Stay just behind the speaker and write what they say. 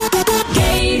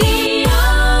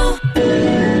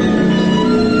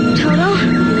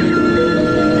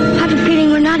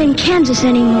Kansas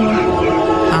anymore.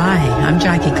 Hi, I'm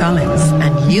Jackie Collins,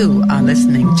 and you are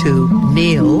listening to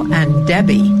Neil and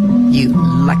Debbie, you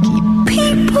lucky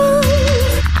people.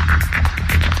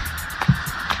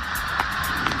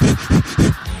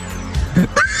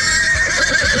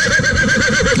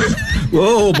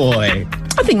 Oh boy.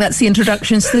 I think that's the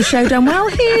introductions to the show done well.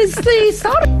 Here's the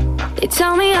start. They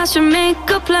tell me I should make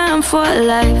a plan for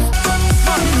life.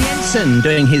 Jensen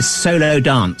doing his solo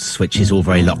dance, which is all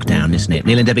very lockdown, isn't it?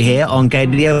 Neil and Debbie here on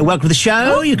Gaydio. Welcome to the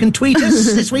show. You can tweet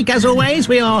us this week, as always.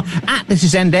 We are at This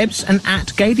Is NDebs and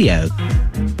at Gaydio.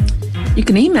 You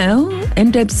can email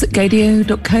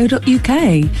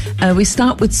ndebs@gaydio.co.uk. We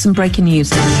start with some breaking news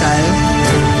to the show.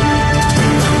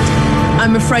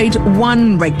 I'm afraid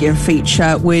one regular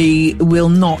feature we will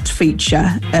not feature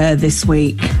this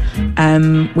week.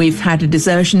 We've had a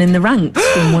desertion in the ranks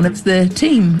from one of the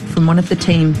team.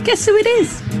 Guess who it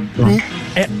is?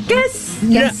 Guess.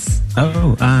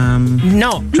 Oh,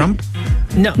 No. Trump?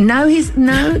 No. No,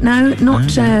 not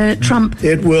Trump.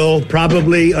 It will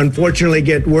probably, unfortunately,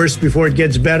 get worse before it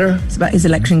gets better. It's about his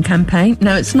election campaign.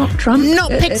 No, it's not Trump. Not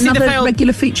Pixie the Another failed-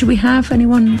 regular feature we have.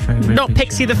 Anyone? Not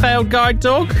Pixie the failed guide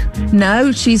dog?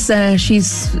 No, she's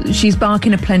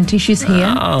barking aplenty. She's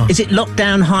here. Oh. Is it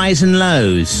lockdown highs and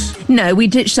lows? No, we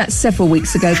ditched that several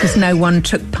weeks ago because no one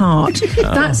took part.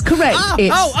 That's correct.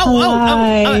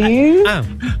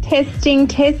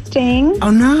 Testing.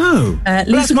 Oh, no. That's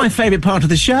Lisa, my favourite part of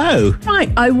the show. Right,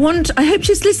 I hope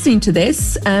she's listening to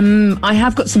this. I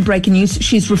have got some breaking news.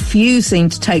 She's refusing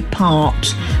to take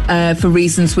part for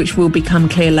reasons which will become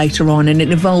clear later on, and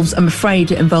I'm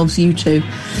afraid it involves you two.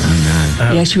 Oh,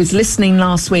 no. Yeah, she was listening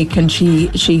last week and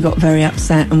she got very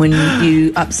upset, and when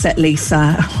you upset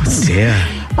Lisa... Oh, dear.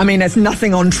 I mean, there's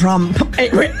nothing on Trump.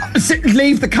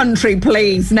 Leave the country,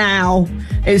 please, now.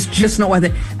 It's just not worth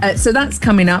it. So that's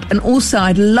coming up. And also,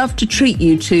 I'd love to treat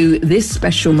you to this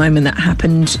special moment that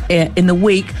happened in the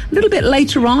week. A little bit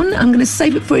later on, I'm going to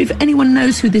save it for you. If anyone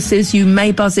knows who this is, you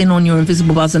may buzz in on your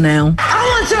invisible buzzer now. I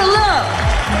want your love.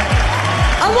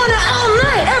 I want it all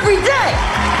night, every day.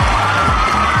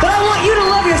 But I want you to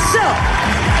love yourself.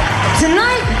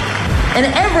 Tonight and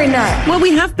every night. Well,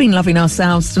 we have been loving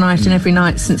ourselves tonight and every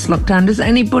night since lockdown. Does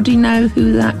anybody know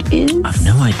who that is? I've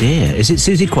no idea. Is it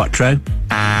Susie Quattro?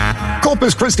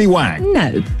 Corpus Christi Wang.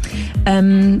 No.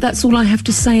 That's all I have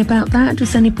to say about that.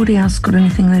 Does anybody else got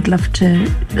anything they'd love to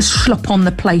slop on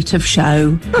the plate of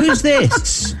show? Who's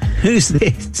this? Who's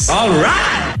this? All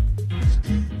right.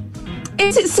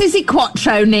 Is it Susie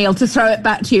Quattro, Neil, to throw it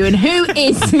back to you? And who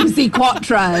is Susie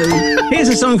Quattro? Here's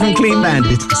a song from Clean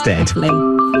Bandit instead.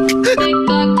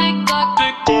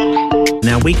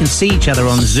 Now, we can see each other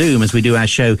on Zoom as we do our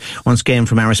show once again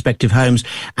from our respective homes.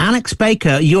 Alex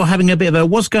Baker, you're having a bit of a...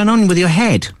 What's going on with your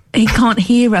head? He can't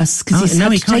hear us because he's he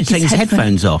can't. He's taking his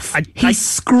headphones off. He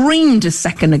screamed a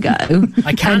second ago.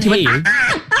 I can't hear you.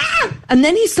 And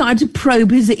then he started to probe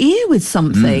his ear with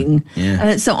something.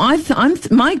 So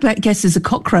my guess is a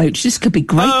cockroach. This could be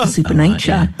great for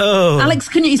Supernature. Alex,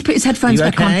 can you put his headphones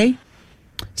back on?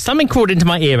 Something crawled into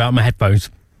my ear about my headphones.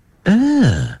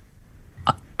 I'm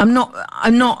not.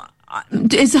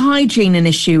 Is hygiene an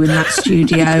issue in that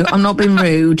studio? I'm not being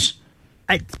rude.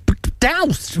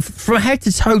 Doused from head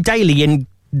to toe daily in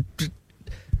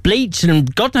bleach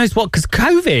and God knows what, because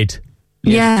COVID.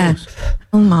 Yeah.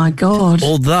 Oh my God.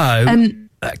 Although,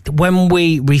 when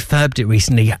we refurbed it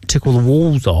recently, took all the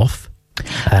walls off.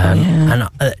 And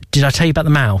did I tell you about the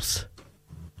mouse?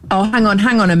 Oh, hang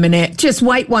on a minute. Just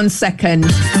wait 1 second.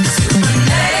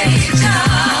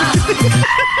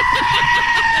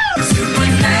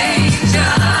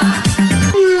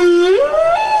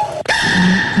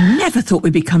 Never thought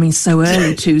we'd be coming so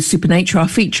early to Supernature, our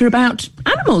feature about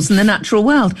animals in the natural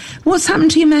world. What's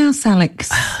happened to your mouse,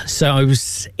 Alex? So I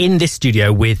was in this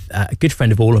studio with a good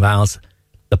friend of all of ours,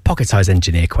 the pocket-sized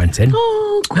engineer, Quentin.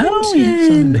 Oh,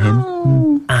 Quentin.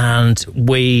 And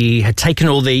we had taken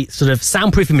all the sort of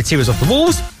soundproofing materials off the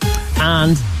walls,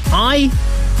 and I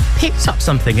picked up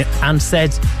something and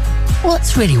said, well,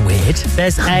 that's really weird.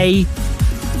 There's a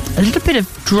little bit of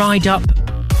dried up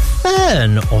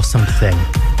fern or something.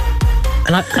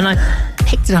 And I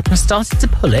picked it up and I started to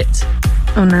pull it.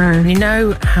 Oh, no. And you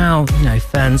know how,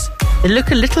 ferns, they look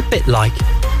a little bit like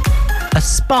a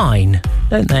spine,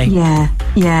 don't they? Yeah.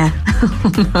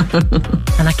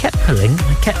 And I kept pulling,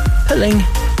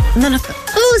 and then I thought,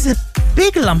 there's a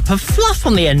big lump of fluff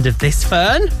on the end of this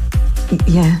fern.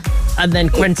 Yeah. And then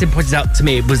Quentin pointed out to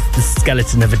me it was the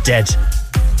skeleton of a dead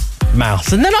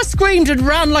mouse. And then I screamed and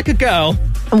ran like a girl.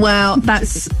 Well,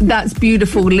 that's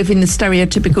beautiful, living the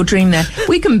stereotypical dream there.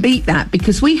 We can beat that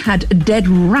because we had a dead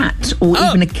rat, or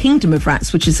even a kingdom of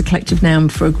rats, which is a collective noun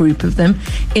for a group of them,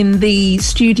 in the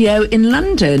studio in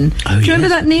London. Do you remember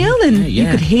that, Neil? And you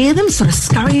could hear them sort of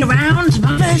scurry around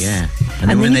above us. Yeah. And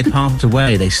then when they passed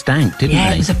away, they stank, didn't they?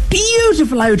 Yeah, it was a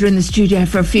beautiful odour in the studio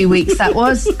for a few weeks. That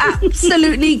was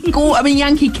absolutely gorgeous. I mean,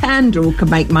 Yankee Candle could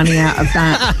make money out of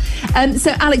that.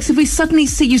 So, Alex, if we suddenly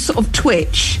see you sort of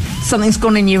twitch, something's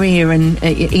gone in your ear and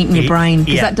eating your brain,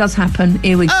 because that does happen.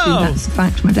 Earwigs do, that's a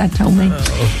fact. My dad told me.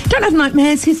 Don't have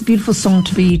nightmares. Here's a beautiful song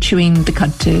to be chewing the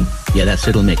cud to. Yeah, that's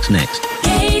Little Mix next.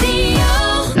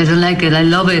 I don't like it. I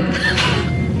love it.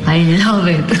 I love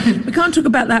it. We can't talk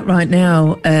about that right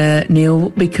now, Neil,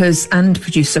 because, and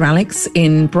producer Alex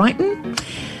in Brighton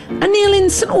and Neil in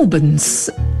St Albans.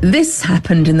 This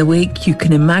happened in the week. You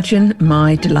can imagine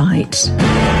my delight.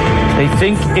 They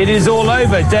think it is all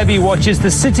over. Debbie watches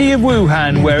the city of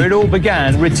Wuhan, where it all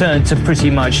began, return to pretty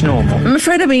much normal. I'm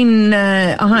afraid I've been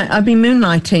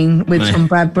moonlighting with Tom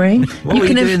Bradbury. What were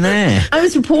you doing there? I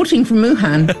was reporting from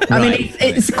Wuhan. I mean,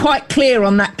 it's quite clear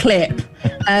on that clip.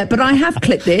 But I have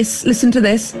clipped this. Listen to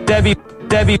this. Debbie.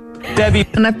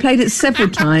 And I've played it several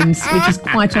times, which is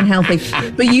quite unhealthy.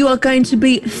 But you are going to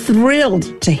be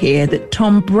thrilled to hear that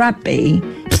Tom Bradby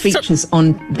features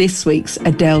on this week's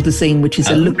Adele Dazeem, which is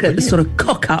a look at the sort of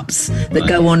cock-ups that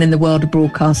go on in the world of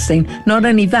broadcasting. Not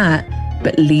only that,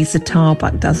 but Lisa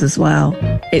Tarbuck does as well.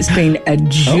 It's been a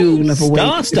jewel of a week.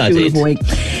 Star-studded.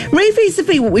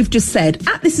 Vis-a-vis what we've just said,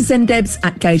 at This Is NDebs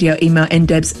at Gadio, email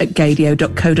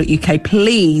ndebs@gadio.co.uk.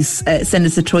 Please send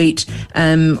us a tweet,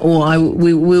 or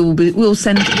we'll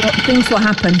send things will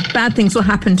happen. Bad things will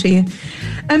happen to you.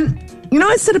 You know,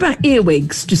 I said about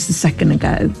earwigs just a second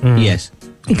ago. Yes.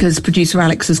 Because producer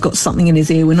Alex has got something in his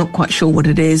ear. We're not quite sure what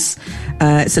it is.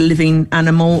 It's a living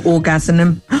animal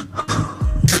organism.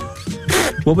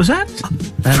 What was that?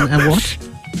 What?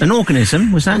 An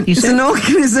organism? Was that you said? It's an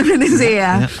organism in his ear.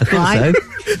 Yeah, I think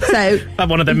so. So I had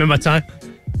one of them in my time.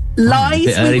 Lies. A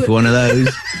bit early for one of those.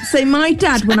 So my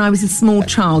dad, when I was a small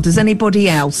child, does anybody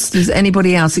else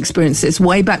experience this?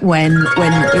 Way back when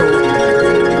you're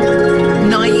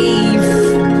naive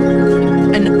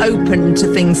and open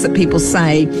to things that people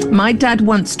say. My dad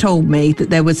once told me that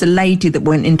there was a lady that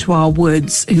went into our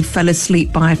woods who fell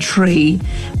asleep by a tree,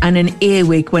 and an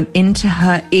earwig went into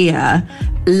her ear,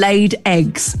 laid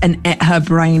eggs and ate her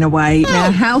brain away. Now,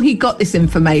 how he got this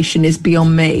information is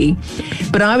beyond me.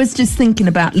 But I was just thinking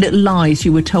about little lies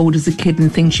you were told as a kid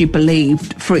and things you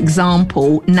believed. For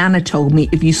example, Nana told me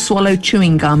if you swallow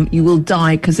chewing gum, you will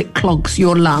die because it clogs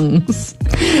your lungs.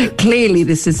 Clearly,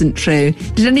 this isn't true.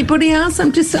 Did anybody else?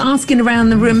 I'm just asking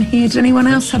around the room here. Did anyone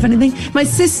else have anything? My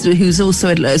sister, who's also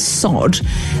a sod,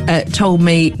 told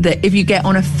me that if you get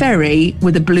on a ferry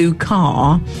with a blue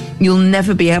car, you'll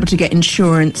never be able to get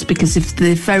insurance because if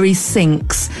the ferry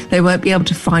sinks, they won't be able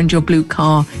to find your blue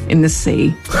car in the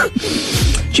sea.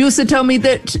 She also told me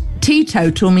that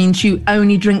teetotal means you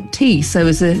only drink tea. So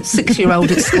as a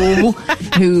 6-year-old at school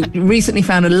who recently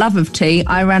found a love of tea,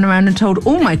 I ran around and told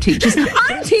all my teachers,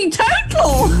 I'm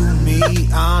teetotal. Me,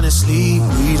 honestly,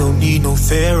 we don't need no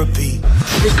therapy.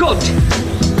 The good,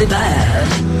 the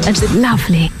bad, and the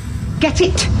lovely. Get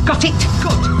it? Got it?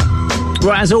 Good.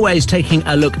 Well, as always, taking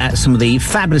a look at some of the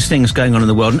fabulous things going on in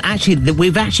the world. And actually,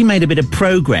 we've actually made a bit of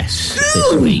progress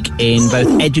this week in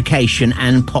both education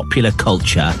and popular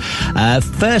culture.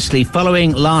 Firstly,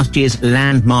 following last year's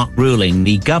landmark ruling,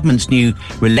 the government's new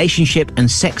relationship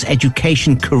and sex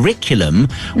education curriculum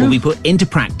will be put into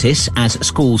practice as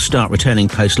schools start returning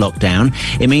post-lockdown.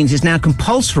 It means it's now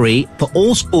compulsory for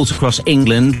all schools across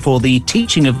England for the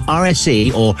teaching of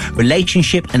RSE, or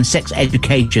relationship and sex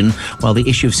education, while the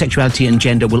issue of sexuality and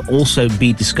gender will also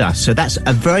be discussed. So that's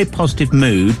a very positive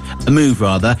move.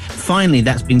 Finally,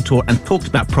 that's been taught and talked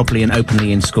about properly and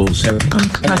openly in schools. So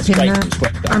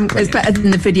it's better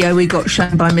than the video we got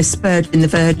shown by Miss Spurgeon, the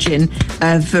Virgin,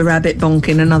 of a rabbit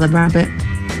bonking another rabbit.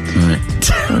 Right.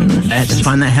 Did you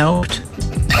find that helped?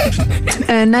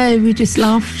 No, we just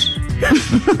laughed.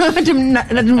 I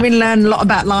didn't really learn a lot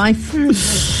about life.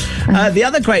 The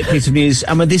other great piece of news,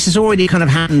 this has already kind of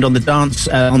happened on the Dance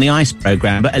on the Ice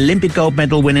programme, but Olympic gold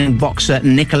medal winning boxer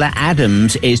Nicola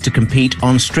Adams is to compete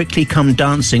on Strictly Come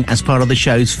Dancing as part of the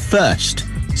show's first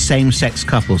same-sex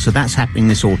couple. So that's happening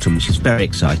this autumn, which is very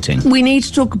exciting. We need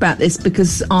to talk about this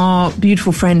because our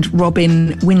beautiful friend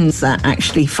Robin Windsor,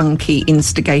 actually Funky,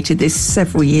 instigated this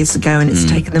several years ago, and it's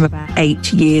taken them about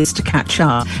 8 years to catch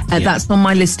up. That's on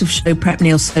my list of show prep,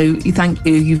 Neil, so thank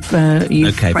you. You've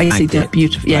praised it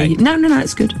beautifully. Yeah, no,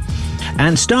 it's good.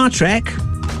 And Star Trek...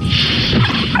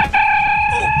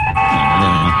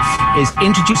 is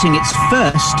introducing its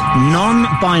first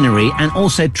non-binary and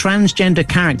also transgender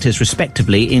characters,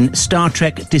 respectively, in Star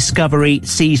Trek Discovery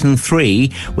Season 3,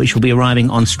 which will be arriving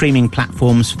on streaming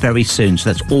platforms very soon.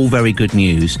 So that's all very good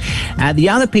news. The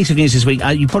other piece of news this week,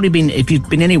 you've probably been, if you've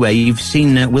been anywhere, you've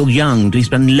seen Will Young. He's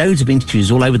done loads of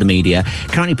interviews all over the media,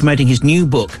 currently promoting his new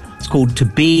book. It's called To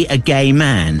Be a Gay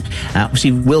Man.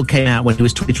 Obviously, Will came out when he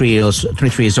was 23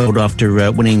 years old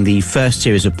after winning the first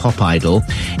series of Pop Idol.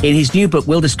 In his new book,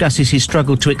 Will discusses his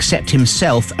struggle to accept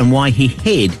himself and why he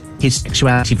hid his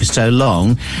sexuality for so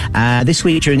long. This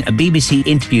week, during a BBC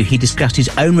interview, he discussed his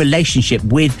own relationship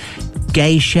with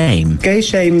gay shame. Gay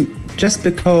shame, just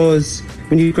because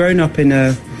when you've grown up in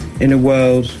a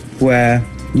world where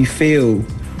you feel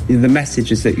the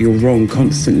message is that you're wrong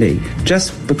constantly,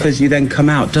 just because you then come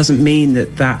out doesn't mean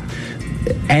that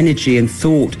energy and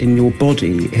thought in your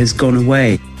body has gone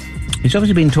away. He's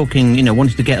obviously been talking,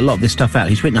 wanting to get a lot of this stuff out.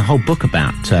 He's written a whole book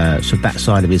about sort of that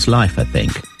side of his life, I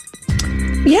think.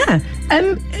 Yeah.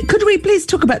 Could we please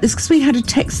talk about this? Because we had a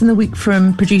text in the week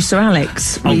from producer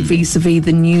Alex vis-a-vis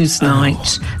the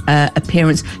Newsnight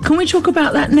appearance. Can we talk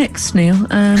about that next, Neil?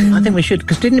 I think we should,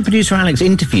 because didn't producer Alex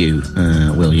interview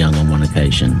Will Young on one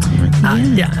occasion?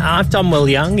 Yeah, I've done Will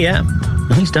Young, yeah.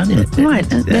 He's done it. Right.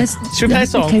 Should we play a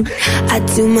song? Okay. I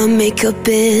do my makeup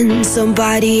in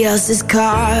somebody else's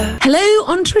car. Hello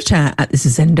on Twitter at This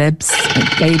Is NDebs at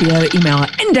Gadio. Email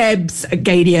at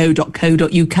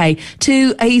ndebs@gadio.co.uk.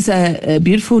 To he's a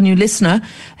beautiful new listener.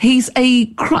 He's a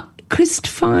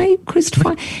Christopher.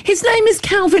 His name is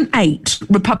Calvin 8,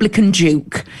 Republican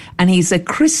Duke, and he's a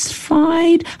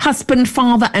Christified husband,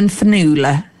 father, and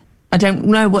fanula. I don't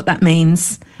know what that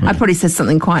means. I probably said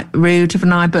something quite rude,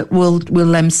 haven't I? But we'll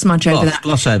smudge over that.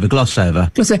 Gloss over.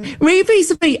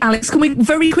 Vis-a-vis, Alex, can we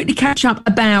very quickly catch up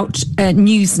about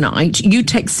Newsnight? You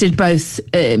texted both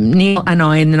Neil and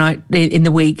I in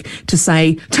the week to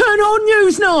say, turn on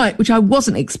Newsnight, which I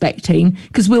wasn't expecting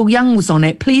because Will Young was on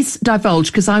it. Please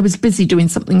divulge, because I was busy doing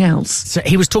something else. So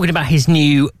he was talking about his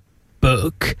new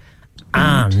book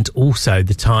and also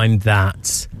the time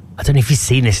that, I don't know if you've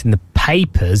seen this in the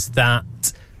papers, that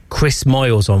Chris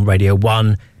Moyles on Radio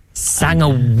 1 sang a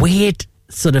weird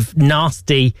sort of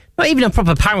nasty, not even a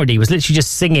proper parody, was literally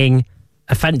just singing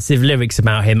offensive lyrics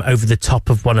about him over the top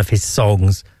of one of his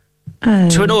songs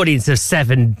to an audience of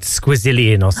 7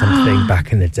 squazillion or something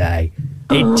back in the day.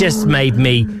 It just made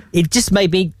me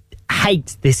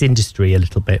hate this industry a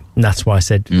little bit. And that's why I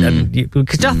said,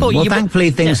 because I thought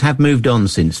thankfully things have moved on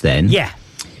since then. Yeah.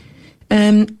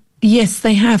 Yes,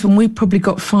 they have, and we probably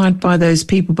got fired by those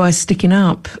people by sticking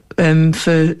up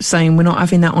for saying we're not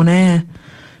having that on air.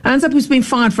 And Anzabu's been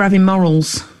fired for having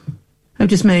morals. Oh,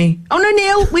 just me. Oh, no,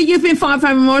 Neil, you've been fired for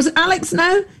having morals. Alex,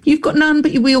 no, you've got none,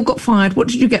 but we all got fired. What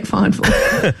did you get fired for?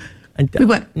 Should we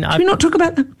not talk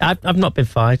about that? I've not been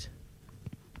fired.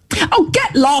 Oh,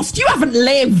 get lost. You haven't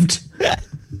lived.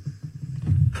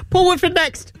 Paul Woodford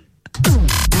next.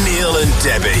 Neil and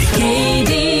Debbie.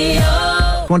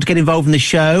 If you want to get involved in the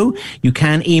show, you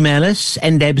can email us,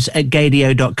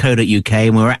 ndebs@gadio.co.uk,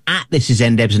 and we're at This Is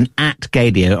NDebs and at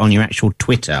Gadio on your actual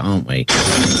Twitter, aren't we?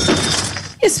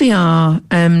 Yes, we are.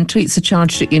 Tweets are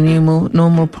charged at your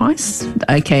normal price,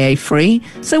 aka free.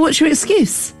 So what's your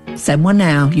excuse? Send one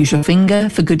now. Use your finger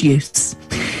for good use.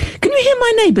 Can you hear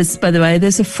my neighbours, by the way?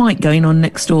 There's a fight going on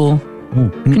next door.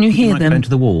 Can you hear them? To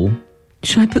the wall.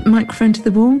 Should I put the microphone to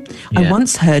the wall? Yeah. I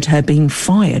once heard her being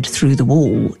fired through the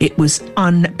wall. It was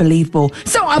unbelievable.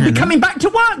 So I'll be coming back to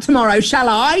work tomorrow, shall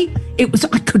I?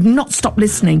 I could not stop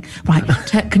listening. Right,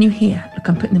 can you hear? Look,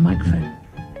 I'm putting the microphone.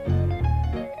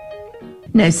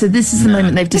 No, so this is the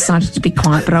moment they've decided to be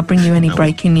quiet, but I'll bring you any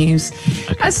breaking news.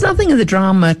 Okay. That's nothing of the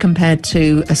drama compared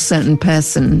to a certain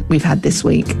person we've had this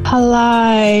week.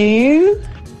 Hello?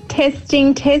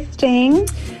 Testing.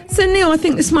 So, Neil, I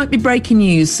think this might be breaking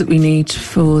news that we need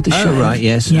for the show. Oh, right,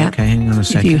 yes. Yeah. Okay, hang on a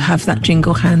second. If you have that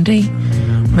jingle handy,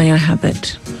 may I have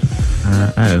it?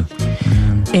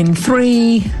 In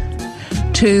 3,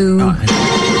 2...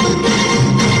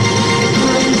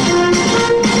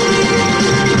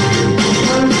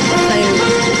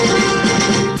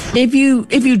 If you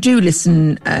do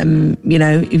listen,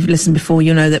 you've listened before,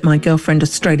 you know that my girlfriend,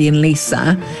 Australian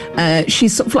Lisa,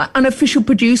 she's sort of like unofficial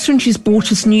producer, and she's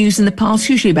brought us news in the past,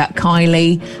 usually about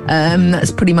Kylie.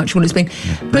 That's pretty much what it's been.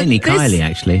 But mainly Kylie,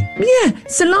 actually. Yeah.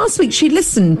 So last week she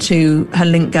listened to her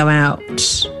link go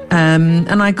out,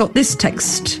 and I got this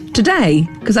text today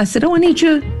because I said, I need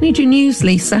your news,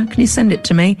 Lisa. Can you send it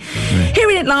to me? Right.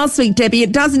 Hearing it last week, Debbie,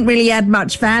 it doesn't really add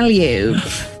much value.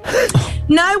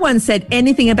 No one said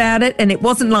anything about it, and it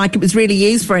wasn't like it was really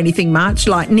used for anything much.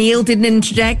 Like Neil didn't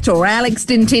interject or Alex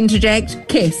didn't interject.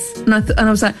 Kiss. And I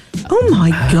was like, oh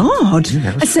my God.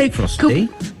 Yeah, that was so frosty.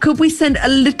 could we send a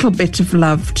little bit of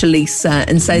love to Lisa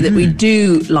and say that we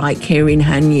do like hearing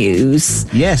her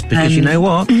news? Yes, because you know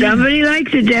what? Somebody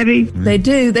likes it, Debbie. They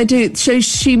do. So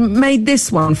she made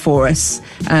this one for us.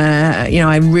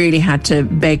 I really had to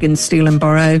beg and steal and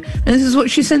borrow. And this is what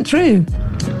she sent through.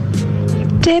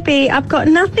 Debbie, I've got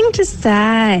nothing to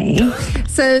say.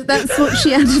 So that's what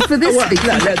she added for this week.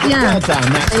 Well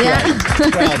done. That's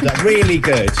great. Well done. Really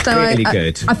good.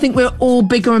 Good. I think we're all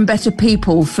bigger and better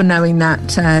people for knowing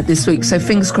that this week. So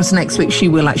fingers crossed next week she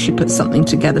will actually put something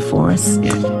together for us.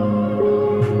 Yeah.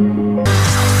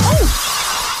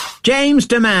 James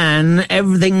Deman,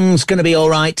 everything's going to be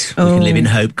all right. We can live in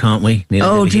hope, can't we? Do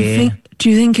you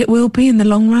think it will be in the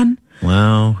long run?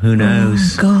 Well, who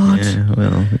knows? Oh, God. Yeah,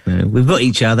 well, we've got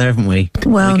each other, haven't we?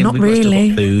 Well, not really.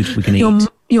 We've got food we can eat.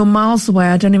 You're miles away.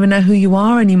 I don't even know who you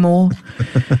are anymore.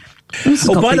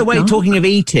 Oh, by the way, talking of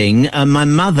eating, my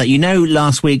mother, you know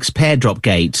last week's Pear Drop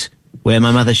Gate, where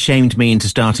my mother shamed me into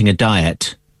starting a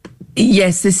diet?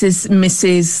 Yes, this is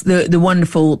Mrs. the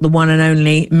wonderful, the one and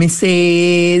only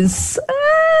Mrs.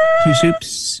 Two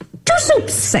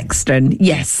Soups Sexton,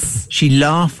 yes. She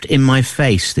laughed in my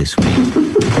face this week.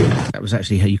 That was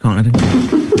actually her. You can't.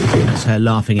 That's her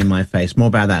laughing in my face. More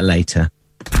about that later.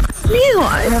 Neil,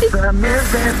 it's the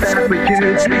music that we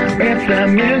choose. It's the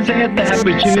music that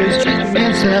we choose.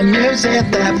 It's the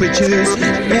music that we choose.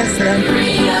 It's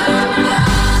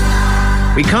the...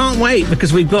 We can't wait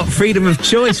because we've got freedom of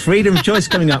choice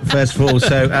coming up first of all,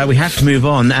 so we have to move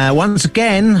on. Once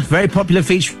again, very popular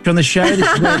feature on the show.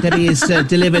 This is where Debbie has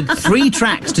delivered 3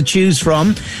 tracks to choose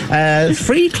from.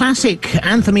 3 classic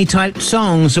anthem-y type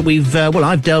songs that we've,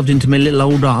 I've delved into my little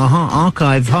old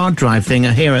archive hard drive thing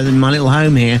here in my little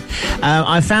home here.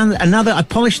 I found I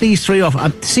polished these 3 off.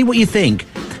 See what you think.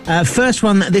 First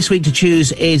one this week to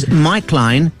choose is Mike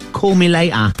Line, Call Me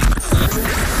Later.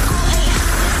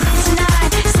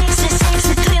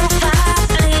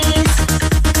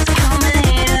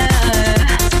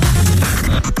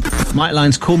 Mike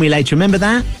Line's Call Me Later. Remember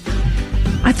that?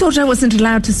 I thought I wasn't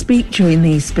allowed to speak during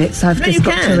these bits. I can. I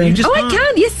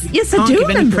can. Yes, I do give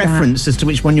any preference as to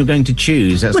which one you're going to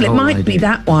choose. That's it might be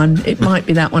that one. It might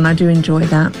be that one. I do enjoy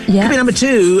that. Yeah. Maybe number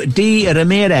 2, D.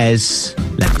 Ramirez.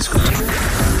 Let's go.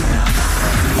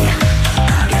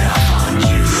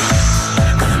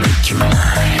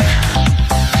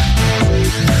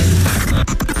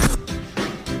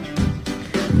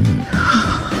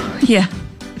 Yeah.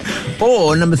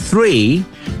 Or number 3,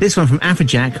 this one from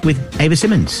Afrojack with Ava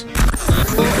Simmons.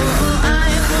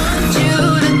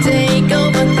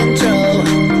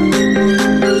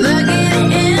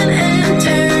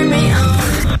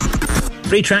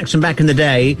 Three tracks from back in the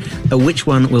day. Which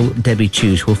one will Debbie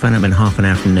choose? We'll find out in half an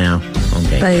hour from now on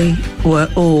Game. They were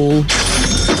all...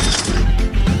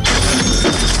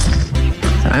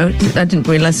 I didn't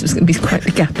realise there was going to be quite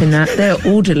a gap in that. They're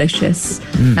all delicious.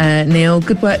 Neil,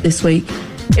 good work this week.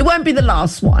 It won't be the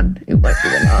last one.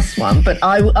 But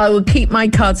I will keep my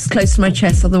cards close to my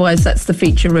chest. Otherwise, that's the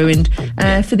feature ruined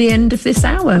for the end of this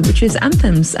hour, which is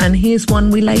anthems. And here's one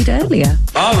we laid earlier.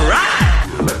 All right.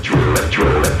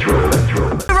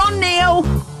 We're on, Neil.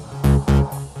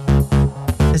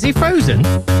 Is he frozen?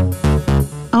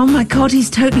 Oh my God, he's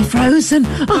totally frozen.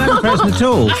 I haven't frozen at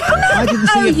all. I didn't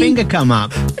see your finger come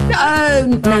up.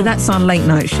 No, that's our late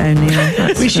night show,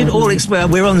 Neil. We should all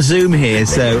explain. We're on Zoom here,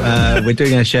 so we're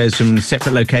doing our shows from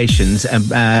separate locations.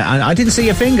 I didn't see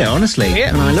your finger, honestly. Yeah.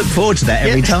 And I look forward to that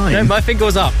every time. No, my finger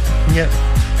was up. Yeah.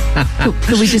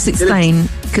 Could we just explain?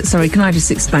 Sorry, can I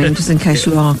just explain, just in case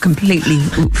you are completely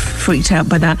freaked out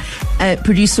by that?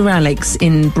 Producer Alex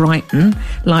in Brighton,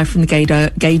 live from the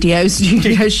Gadio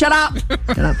Studios. Shut up!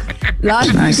 Live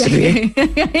from the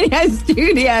Gadio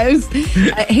Studios.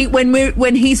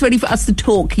 When he's ready for us to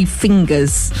talk, he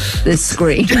fingers the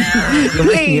screen. You're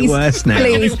making it worse now.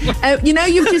 Please.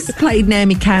 You've just played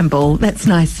Naomi Campbell. That's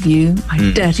nice of you,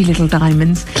 my dirty little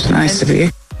diamonds. Nice of you.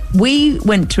 We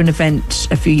went to an event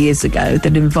a few years ago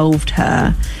that involved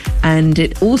her, and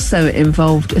it also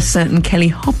involved a certain Kelly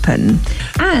Hoppen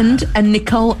and a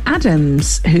Nicole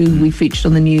Adams, who we featured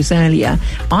on the news earlier.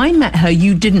 I met her.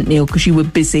 You didn't, Neil, because you were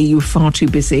busy. You were far too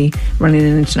busy running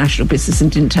an international business and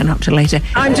didn't turn up till later.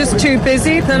 I'm just too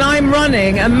busy, and I'm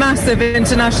running a massive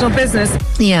international business.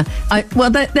 Yeah.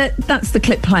 That's the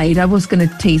clip played. I was going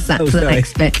to tease that for the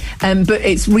next bit. But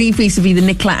it's vis-a-vis the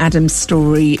Nicola Adams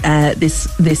story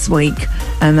this week,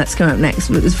 and that's coming up next.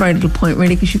 But there's very little point,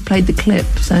 really, because you've played the clip.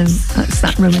 So that's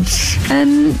that rubbish.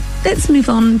 Let's move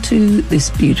on to this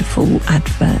beautiful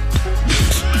advert.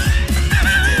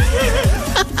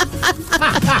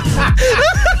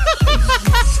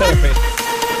 Sorry.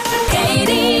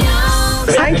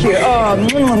 Thank you.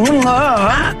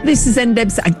 This is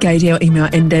NDebs at Gadio. Email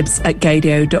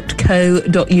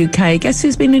ndebs@gadio.co.uk. Guess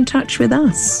who's been in touch with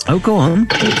us? Oh, go on.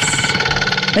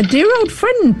 It's a dear old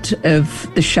friend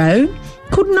of the show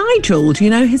called Nigel. Do you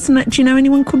know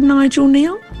anyone called Nigel,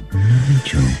 Neil?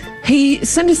 Nigel. He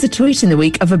sent us a tweet in the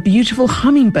week of a beautiful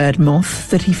hummingbird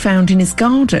moth that he found in his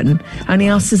garden, and he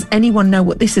asked, does anyone know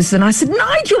what this is? And I said,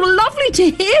 Nigel, lovely to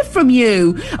hear from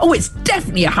you. Oh, it's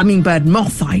definitely a hummingbird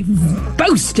moth. I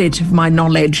boasted of my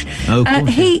knowledge. Oh,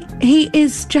 he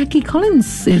is Jackie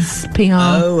Collins' PR.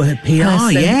 Oh, her PR,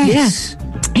 person. yes. Yeah.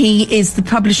 He is the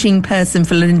publishing person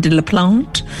for Linda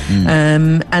LaPlante,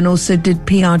 and also does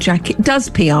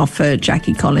PR for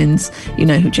Jackie Collins. You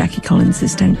know who Jackie Collins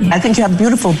is, don't you? I think you have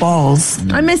beautiful balls.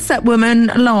 I miss that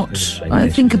woman a lot. I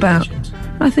think about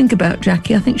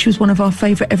Jackie. I think she was one of our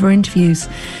favourite ever interviews.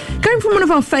 Going from one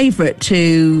of our favourite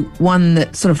to one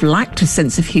that sort of lacked a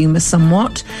sense of humour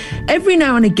somewhat. Every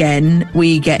now and again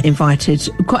we get invited,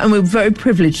 and we're very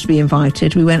privileged to be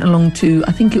invited. We went along to,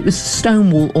 I think it was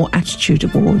Stonewall or Attitude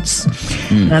Awards.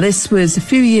 Now this was a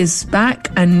few years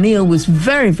back, and Neil was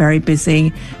very, very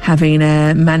busy having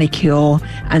a manicure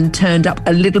and turned up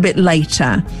a little bit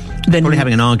later. Probably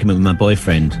having an argument with my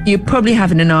boyfriend. You're probably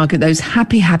having an argument. Those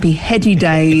happy, heady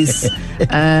days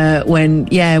when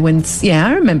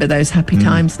I remember those happy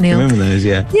times, Neil. Remember those,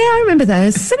 yeah. Yeah, I remember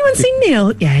those. Has anyone seen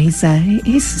Neil? Yeah, he's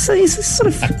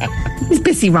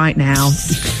busy right now.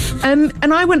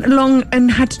 And I went along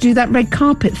and had to do that red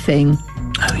carpet thing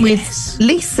with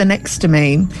Lisa next to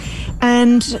me.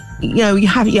 And you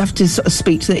have to sort of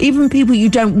speak to even people you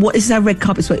don't want. This is how red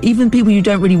carpets work. Even people you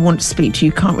don't really want to speak to,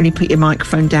 you can't really put your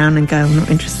microphone down and go, I'm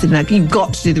not interested in that. You've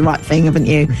got to do the right thing, haven't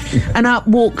you? And up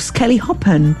walks Kelly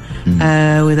Hoppen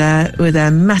with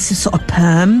a massive sort of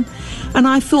perm. And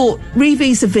I thought,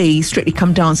 vis-a-vis Strictly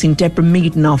Come Dancing, Deborah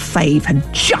Meaden, our fave, had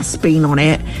just been on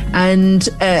it. And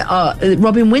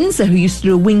Robin Windsor, who used to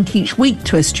do a wink each week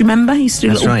to us. Do you remember? He used to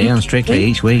do That's right, yeah, on Strictly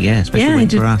each week, yeah. Special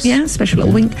wink for us. Yeah, special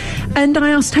little wink. And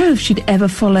I asked her if she'd ever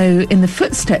follow in the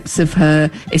footsteps of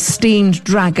her esteemed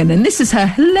dragon. And this is her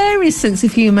hilarious sense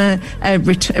of humour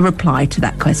reply to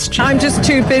that question. I'm just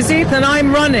too busy, and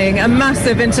I'm running a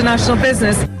massive international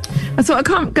business. I thought I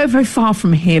can't go very far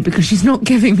from here because she's not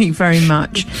giving me very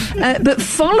much. But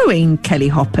following Kelly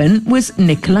Hoppen was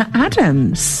Nicola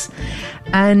Adams.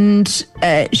 And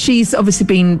she's obviously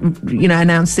been,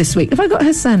 announced this week. Have I got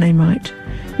her surname right?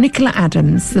 Nicola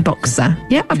Adams, the boxer.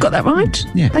 Yeah, I've got that right.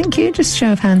 Yeah. Thank you. Just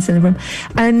show of hands in the room.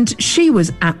 And she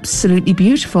was absolutely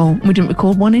beautiful. We didn't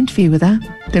record one interview with her.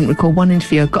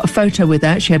 Got a photo with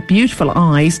her. She had beautiful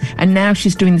eyes, and now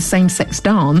she's doing the same-sex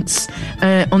dance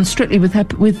on Strictly with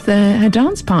her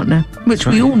dance partner, which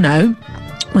we all know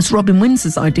was Robin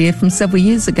Windsor's idea from several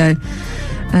years ago.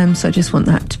 So I just want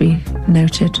that to be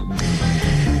noted.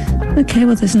 Okay,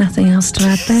 well, there's nothing else to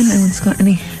add there. No one's got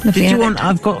any lovely.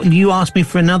 You asked me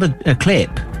for another clip.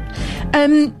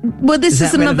 Well, this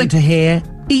is another relevant to hear.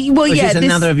 Well, or yeah, is this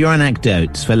another of your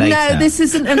anecdotes for later? No, this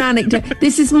isn't an anecdote.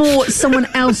 This is more someone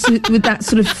else with that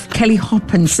sort of Kelly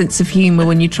Hoppen sense of humour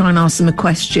when you try and ask them a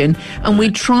question. And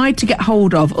we tried to get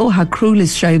hold of, how cruel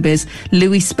is showbiz,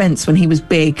 Louis Spence when he was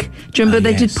big. Do you remember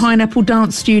they did Pineapple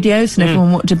Dance Studios and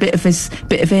everyone wanted a bit of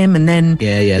him, and then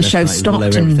the show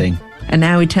stopped and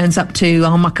now he turns up to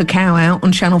I'll Muck a Cow Out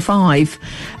on Channel 5.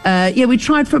 We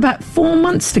tried for about 4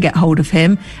 months to get hold of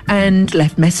him and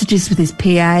left messages with his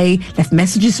PA, left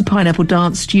messages for Pineapple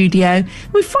Dance Studio.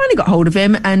 We finally got hold of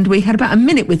him and we had about a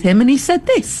minute with him and he said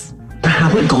this. I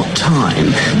haven't got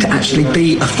time to actually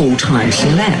be a full-time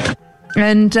celeb.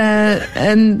 And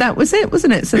that was it,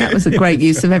 wasn't it? So that was a great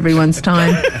use of everyone's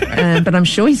time. But I'm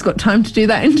sure he's got time to do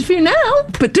that interview now.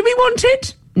 But do we want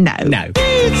it? No.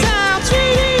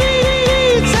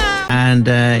 And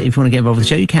if you want to get involved with the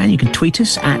show, you can. You can tweet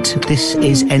us at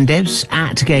thisisndebs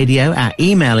at Gadio. Our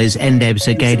email is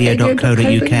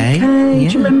ndebs@gadio.co.uk. Do you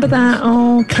remember that?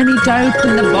 Oh, Kenny Dope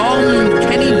and the Bomb.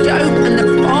 Back in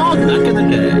the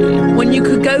day. When you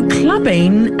could go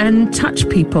clubbing and touch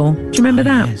people. Do you remember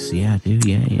that? Yes, yeah, I do,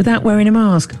 yeah. Without wearing a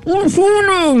mask. What's your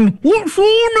name?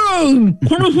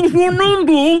 Can I have your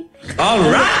number? All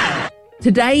right.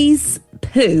 Today's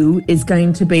poo is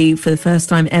going to be, for the first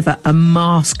time ever, a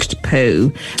masked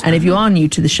poo. And if you are new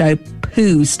to the show,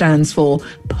 poo stands for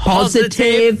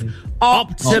Positive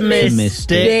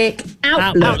Optimistic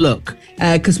Outlook.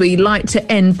 Because we like to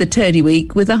end the Turdy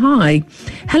Week with a high.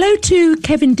 Hello to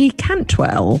Kevin D.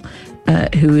 Cantwell,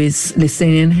 who is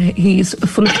listening. He's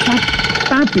full of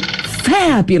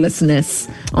fabulousness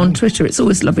on Twitter. It's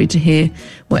always lovely to hear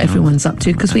what everyone's up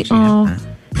to because we are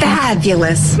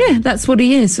fabulous. Yeah, that's what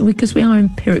he is, because we are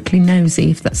empirically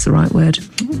nosy, if that's the right word.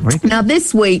 Now,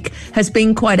 this week has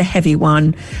been quite a heavy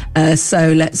one,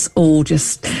 so let's all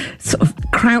just sort of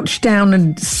crouch down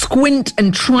and squint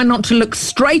and try not to look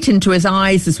straight into his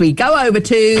eyes as we go over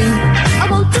to... I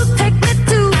want to take me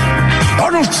to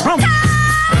Donald Trump.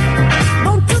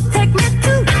 Want to take me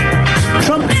to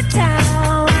Trump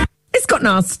town. It's got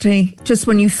nasty just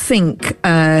when you think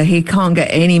he can't get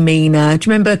any meaner. Do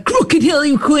you remember Crooked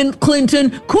Hillary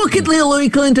Clinton? Crooked Hillary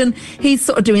Clinton. He's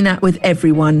sort of doing that with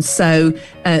everyone. So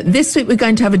this week we're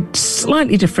going to have a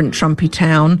slightly different Trumpy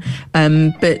town,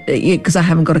 but because I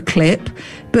haven't got a clip.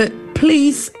 But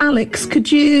please, Alex,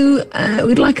 could you...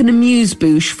 we'd like an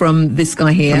amuse-bouche from this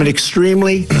guy here. I'm an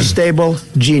extremely stable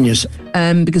genius.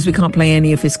 Because we can't play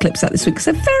any of his clips out this week because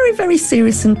they're very, very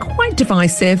serious and quite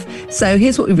divisive. So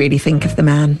here's what we really think of the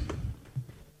man.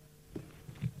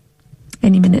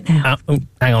 Any minute now.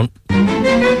 Hang on.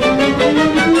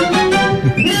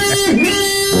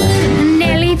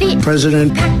 Nellie the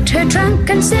President packed her trunk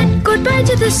and said goodbye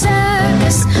to the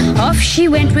circus. Off she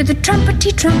went with the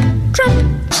trumpety trump,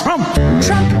 trump, trump,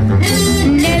 trump.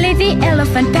 Nellie the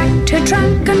elephant packed her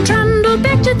trunk and trundled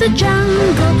back to the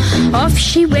jungle. Off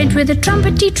she went with the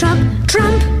trumpety trump,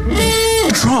 trump,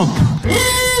 Trump.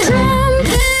 trump.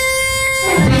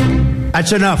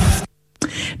 That's enough.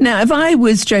 Now, if I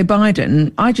was Joe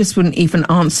Biden, I just wouldn't even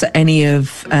answer any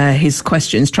of his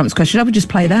questions, Trump's questions. I would just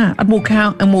play that. I'd walk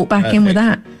out and walk back in with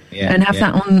that and have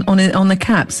that on the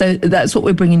cap. So that's what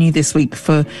we're bringing you this week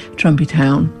for Trumpy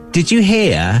Town. Did you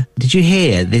hear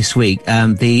this week,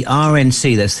 the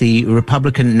RNC, that's the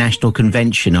Republican National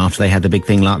Convention, after they had the big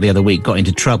thing like the other week, got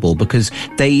into trouble because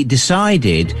they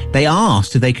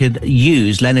asked if they could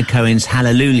use Leonard Cohen's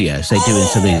Hallelujah, as they do in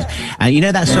some of these. And you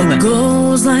know that song that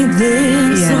goes like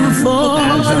this.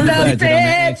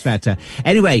 X Factor.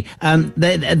 Anyway,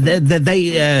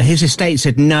 his estate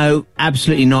said, no,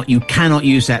 absolutely not. You cannot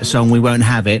use that song. We won't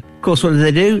have it. Of course, what did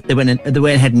they do? They went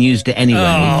ahead and used it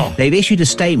anyway. They've issued a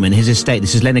statement. His estate,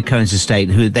 this is Leonard Cohen's estate,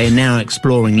 who they're now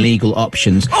exploring legal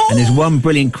options. And there's one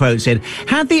brilliant quote said,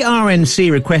 had the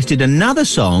RNC requested another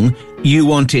song, You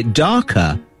Want It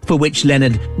Darker, for which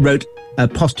Leonard wrote won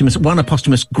a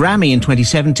posthumous Grammy in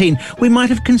 2017, we might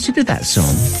have considered that song.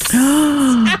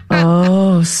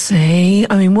 Oh, see?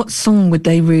 I mean, what song would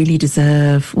they really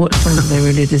deserve? What song would they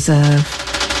really deserve?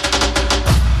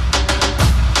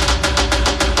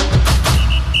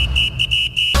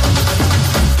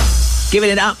 Giving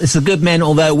it up, it's the Good Men,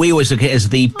 although we always look at it as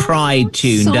the pride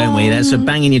tune, don't we? That's a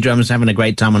banging your drums, having a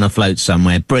great time on a float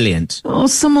somewhere. Brilliant. Or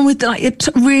someone with like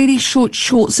really short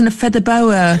shorts and a feather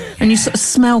boa, and you sort of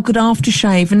smell good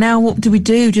aftershave. And now what do we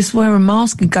do? Just wear a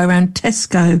mask and go around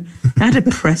Tesco? How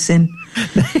depressing.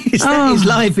 That is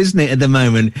life, isn't it, at the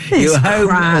moment? You're home,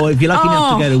 crap. or if you're lucky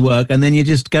enough to go to work, and then you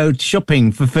just go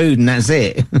shopping for food, and that's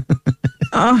it.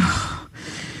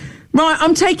 Right,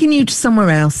 I'm taking you to somewhere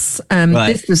else. Right.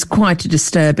 This was quite a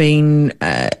disturbing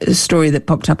story that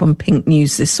popped up on Pink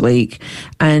News this week.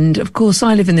 And, of course,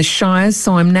 I live in the Shires,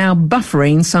 so I'm now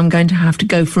buffering, so I'm going to have to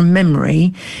go from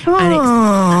memory.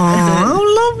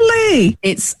 Oh, lovely.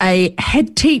 It's a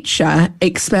head teacher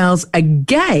expels a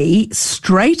gay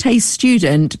straight-A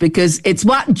student because it's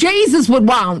what Jesus would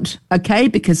want, okay?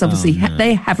 Because, obviously,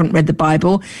 they haven't read the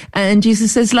Bible. And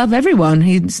Jesus says, love everyone.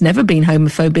 He's never been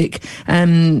homophobic.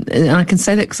 And I can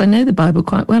say that because I know the Bible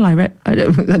quite well. I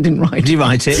didn't write it. Did you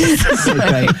write it?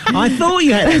 Okay. I thought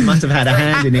you must have had a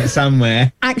hand in it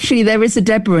somewhere. Actually, there is a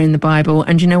Deborah in the Bible,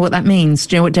 and do you know what that means?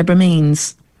 Do you know what Deborah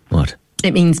means? What?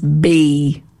 It means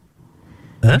bee.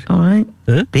 Huh? All right.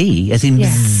 Bee, as in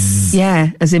bzzz. Yeah,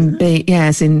 as in bee. Yeah,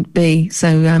 as in bee.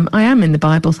 So I am in the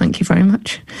Bible. Thank you very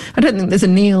much. I don't think there's a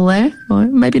Neil there, or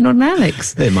maybe not an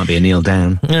Alex. There might be a Neil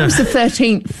down. It was the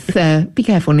 13th. Be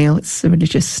careful, Neil. It's a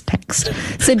religious text.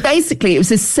 So basically, it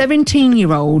was a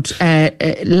 17-year-old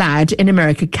lad in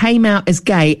America came out as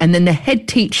gay, and then the head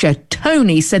teacher,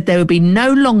 Tony, said there would be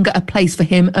no longer a place for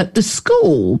him at the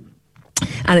school.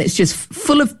 And it's just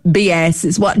full of BS.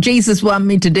 It's what Jesus wanted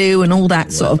me to do and all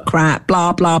that sort of crap,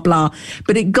 blah, blah, blah.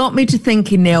 But it got me to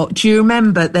thinking, Neil, do you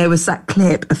remember there was that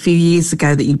clip a few years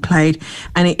ago that you played?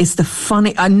 And it is the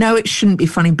funny, I know it shouldn't be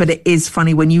funny, but it is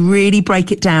funny when you really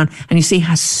break it down and you see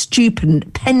how stupid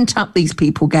and pent up these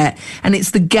people get. And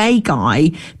it's the gay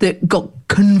guy that got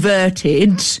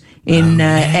converted in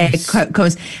air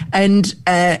quotes, and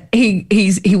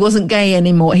he wasn't gay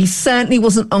anymore. He certainly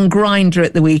wasn't on Grindr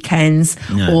at the weekends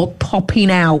or popping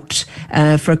out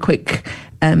for a quick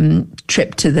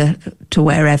trip to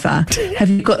wherever. Have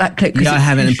you got that clip? Yeah, I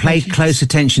haven't. And pay close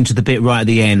attention to the bit right at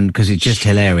the end because it's just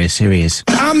hilarious. Here he is.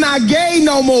 I'm not gay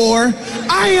no more.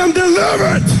 I am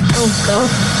delivered. Oh, God.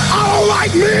 I don't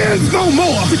like men no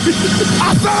more.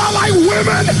 I said I like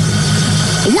women.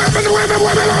 Women.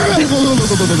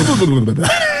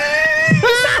 It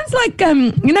sounds like,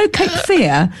 Cape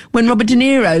Fear, when Robert De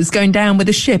Niro's going down with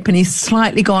a ship and he's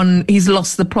lost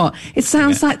the plot. It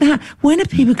sounds like that. When are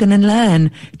people going to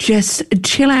learn? Just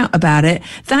chill out about it.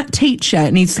 That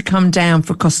teacher needs to come down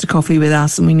for Costa Coffee with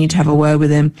us and we need to have a word with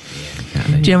him.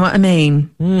 Exactly. Do you know what I mean?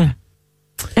 Yeah.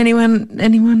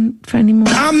 Anyone for any more?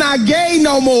 I'm not gay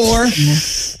no more.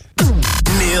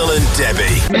 Neil and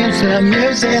Debbie. It's the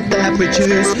music that we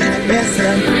choose.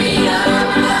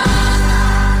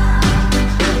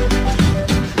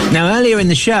 Now, earlier in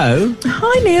the show...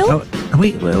 Hi, Neil. Are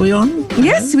we on?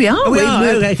 Yes, we are. Oh, we are.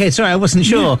 Okay, sorry, I wasn't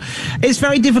sure. Yeah. It's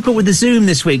very difficult with the Zoom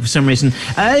this week for some reason.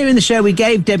 Earlier in the show, we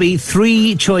gave Debbie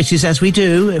 3 choices, as we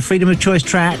do, freedom of choice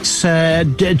tracks,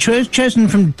 chosen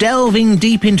from delving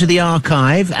deep into the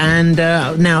archive. And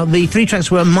now the 3 tracks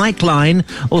were Mike Line,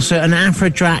 also an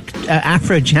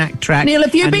Afrojack track. Neil,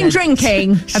 have you been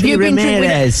drinking? Have you been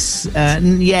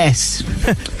drinking? Yes.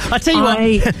 I tell you what,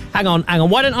 hang on.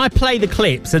 Why don't I play the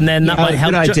clips and then that might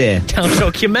help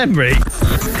jog your memory.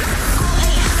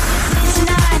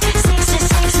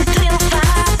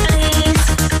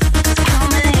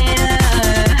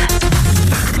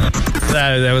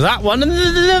 So there was that one, and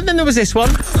then there was this one.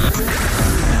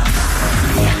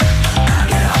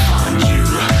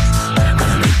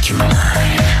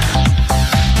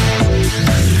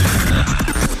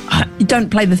 Don't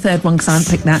play the third one because I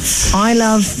haven't picked that. I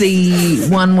love the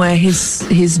one where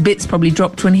his bits probably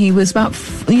dropped when he was about,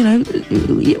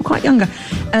 quite younger.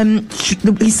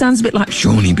 He sounds a bit like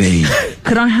Shawnee B.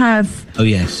 Could I have... Oh,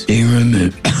 yes.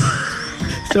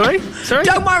 Sorry?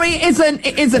 Don't worry, it isn't.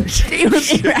 Play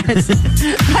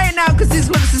it now because this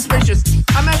one's suspicious.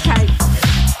 I'm okay.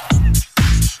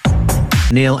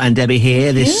 Neil and Debbie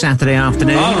here this Saturday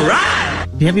afternoon. All right.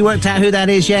 Have you worked out who that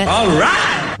is yet? All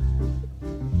right.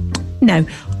 No.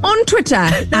 On Twitter,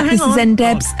 this is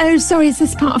NDebs. Oh, sorry, is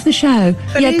this part of the show?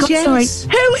 Sorry.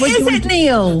 Who is it,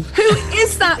 Neil? Who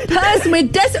is that person?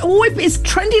 It's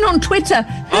trending on Twitter.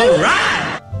 All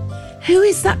right. Who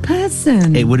is that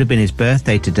person? It would have been his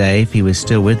birthday today if he was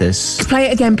still with us. Play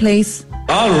it again, please.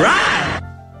 All right.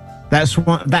 That's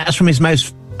from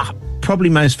his probably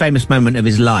most famous moment of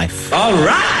his life. All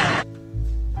right.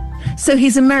 So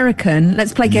he's American.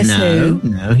 Let's play Guess Who.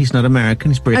 No, he's not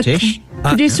American. He's British. Okay.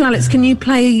 Producer Alex, can you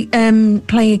play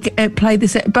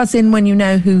this? Buzz in when you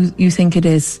know who you think it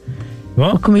is.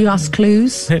 What? Or can we ask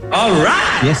clues? All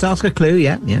right. Yes, ask a clue.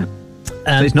 Yeah.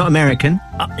 So it's not American.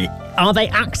 Are they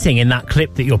acting in that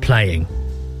clip that you're playing?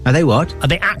 Are they what? Are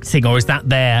they acting, or is that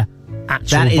their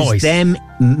actual voice? That is them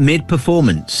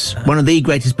mid-performance. One of the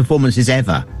greatest performances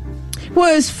ever.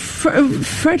 Well, it's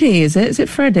Freddie, is it? Is it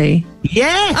Freddie?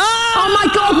 Yes! Oh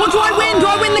my God, what do I win? Do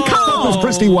I win the car? That was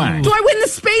Christy Wang. Do I win the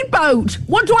speedboat?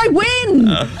 What do I win?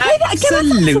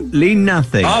 Absolutely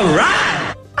nothing. All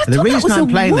right. The reason I'm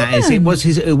playing that is it was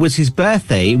his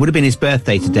birthday. It would have been his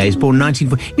birthday today. He's born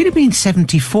 1940. He'd have been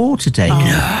 74 today.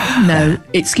 No,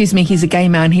 excuse me, he's a gay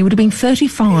man. He would have been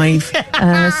 35.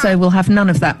 So we'll have none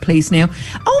of that, please, Neil.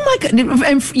 Oh my God!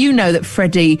 And you know that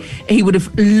Freddie, he would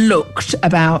have looked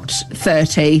about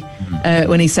 30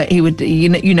 when he said he would.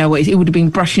 You know what? He would have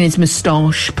been brushing his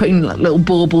moustache, putting like little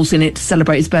baubles in it to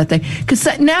celebrate his birthday. Because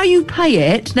now you play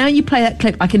that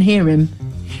clip, I can hear him.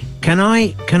 Can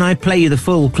I play you the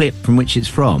full clip from which it's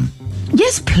from?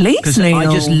 Yes, please, Neil.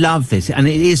 I just love this, and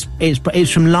it's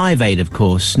from Live Aid, of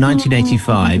course,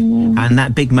 1985, and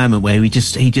that big moment where he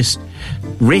just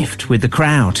riffed with the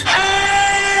crowd.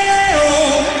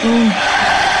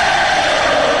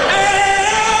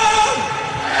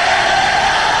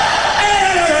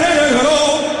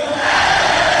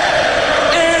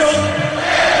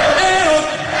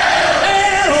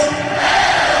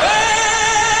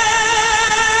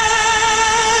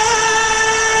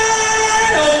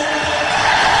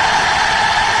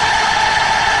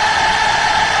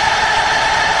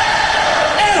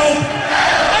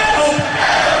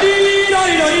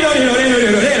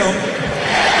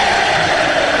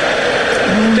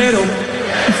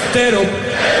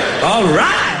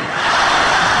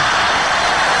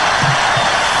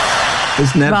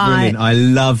 Isn't that brilliant? I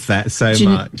love that so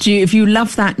much. If you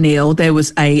love that, Neil, there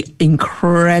was a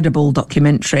incredible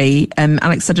documentary.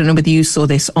 Alex, I don't know whether you saw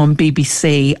this on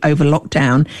BBC over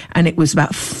lockdown, and it was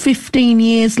about 15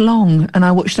 years long. And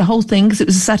I watched the whole thing because it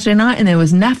was a Saturday night and there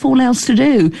was naff all else to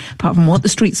do apart from walk the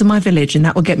streets of my village, and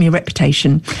that will get me a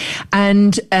reputation.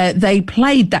 And they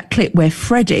played that clip where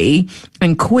Freddie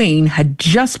and Queen had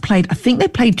just played, I think they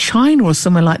played China or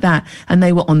somewhere like that, and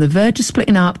they were on the verge of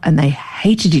splitting up and they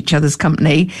hated each other's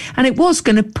company, and it was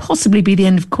going to possibly be the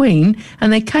end of Queen,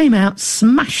 and they came out,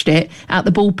 smashed it out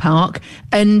the ballpark,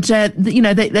 and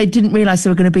they didn't realise they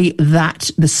were going to be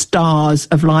the stars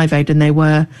of Live Aid, and they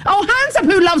were. Oh, hands up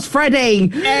who loves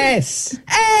Freddie. Yes.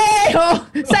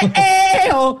 Ayo, say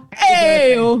ayo,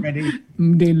 ayo.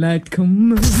 Daylight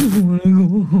come.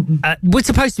 We're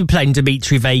supposed to be playing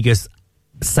Dimitri Vegas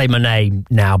Say My Name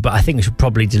now, but I think we should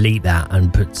probably delete that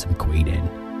and put some Queen in.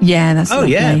 Yeah, that's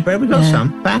lovely. Yeah, but we got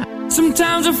some.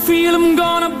 Sometimes I feel I'm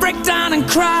gonna break down and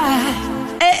cry.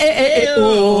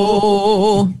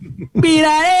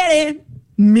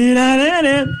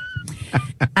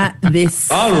 At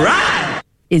this. All right.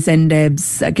 Is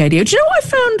NDebs at Gadio. Do you know what I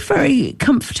found very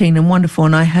comforting and wonderful?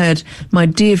 And I heard my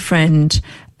dear friend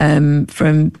from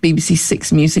BBC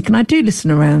Six Music, and I do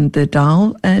listen around the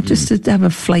dial just to have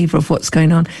a flavour of what's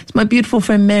going on. It's my beautiful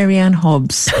friend Marianne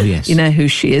Hobbs. Oh, yes. You know who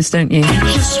she is, don't you?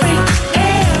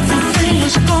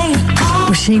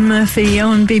 Roisin Murphy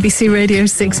on BBC Radio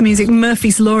 6 Music.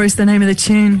 Murphy's Law is the name of the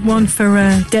tune. One for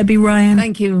Debbie Ryan.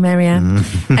 Thank you, Marianne.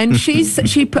 And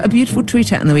she put a beautiful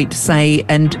tweet out in the week to say,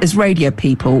 and as radio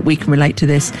people, we can relate to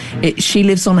this, she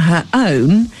lives on her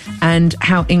own, and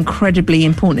how incredibly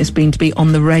important it's been to be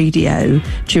on the radio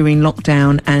during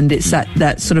lockdown. And it's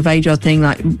that sort of age-old thing,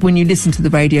 like when you listen to the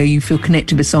radio, you feel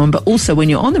connected with someone, but also when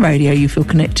you're on the radio, you feel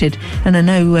connected. And I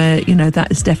know, that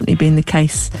has definitely been the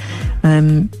case.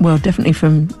 Definitely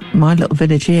from my little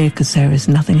village here, because there is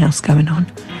nothing else going on.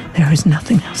 There is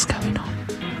nothing else going on.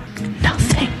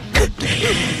 Nothing.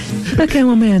 Okay,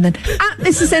 one more then.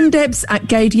 This is NDebs at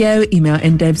Gadio. Email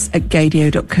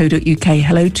ndebs@gadio.co.uk.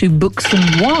 Hello to Books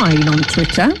and Wine on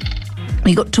Twitter.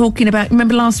 We got talking about,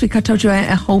 remember last week I told you I ate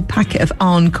a whole packet of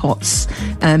Arncotts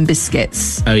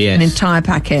biscuits. Oh, yes. An entire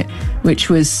packet,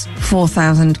 which was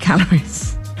 4,000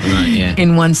 calories. Right, yeah.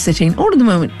 In one sitting, all of them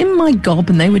went in my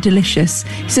gob, and they were delicious.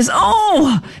 He says,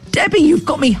 "Oh, Debbie, you've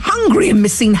got me hungry and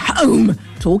missing home."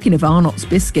 Talking of Arnott's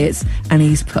biscuits, and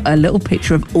he's put a little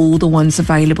picture of all the ones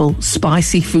available: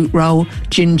 spicy fruit roll,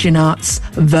 ginger nuts,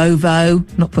 Vovo,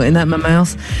 not putting that in my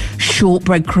mouth,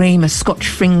 shortbread cream, a Scotch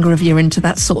finger if you're into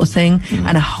that sort of thing,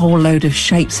 and a whole load of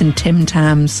shapes and Tim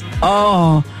Tams.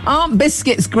 Oh, aren't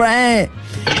biscuits great?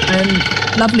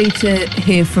 Lovely to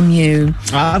hear from you.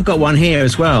 I've got one here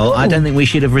as well. Ooh. I don't think we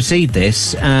should have received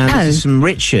this. This is from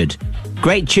Richard.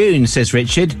 Great tune, says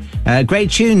Richard.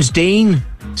 Great tunes, Dean.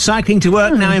 Cycling to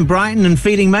work now in Brighton and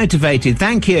feeling motivated.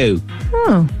 Thank you.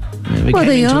 Oh. We Well, came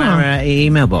they into are. our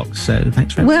email box, so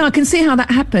thanks very much. Well, I can see how that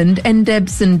happened.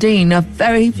 Ndebs and Dean are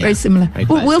very, very similar.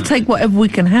 We'll take whatever we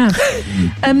can have.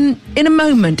 In a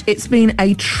moment, it's been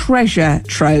a treasure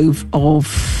trove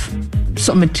of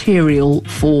sort of material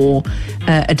for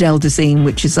Adele Dazeem,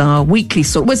 which is our weekly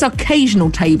our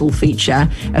occasional table feature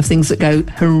of things that go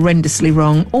horrendously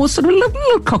wrong, or sort of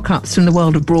little cock-ups from the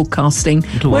world of broadcasting.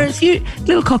 Whereas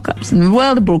little cock-ups in the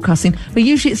world of broadcasting, but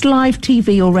usually it's live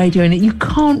TV or radio, and you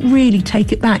can't really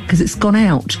take it back because it's gone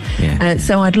out. Yeah.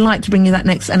 So I'd like to bring you that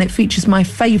next, and it features my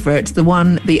favourite, the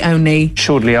one, the only.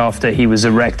 Shortly after he was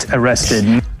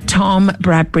arrested. Tom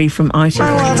Bradbury from Ice. Oh,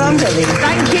 well done, Debbie.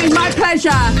 Thank you, my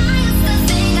pleasure.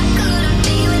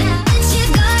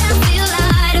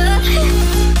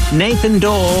 Nathan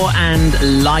Dorr and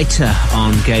Lighter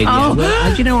on Gadio. Oh.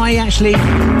 Well, do you know, I actually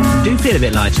do feel a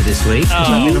bit lighter this week because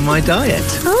I've been on my diet.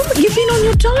 Oh, you've been on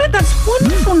your diet? That's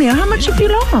wonderful, Neil. How much have you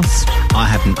lost? I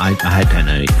haven't. I don't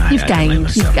know. You've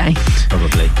gained. You've gained.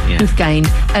 Probably, yeah. You've gained.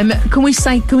 Can we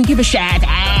give a shout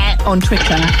out on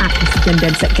Twitter at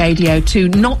Debs at Gadio to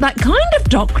Not That Kind of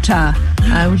Doctor,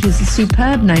 which is a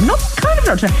superb name. Not That Kind of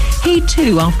Doctor. He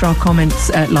too, after our comments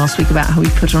last week about how he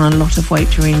put on a lot of weight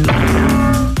during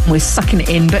lockdown, we're sucking it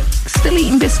in, but still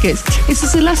eating biscuits. It's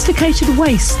his elasticated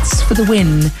waists for the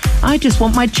win. I just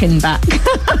want my chin back.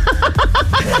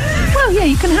 Well, yeah,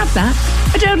 you can have that.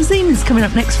 Adele Dazeem is coming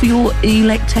up next for your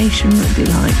electation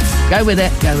delight. Go with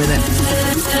it. Go with it.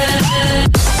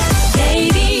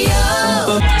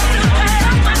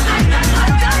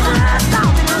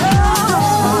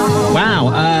 Wow,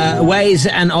 away is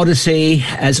an odyssey,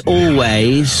 as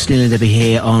always. Neil and Debbie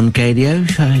here on Gadio.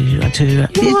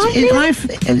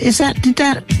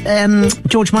 Did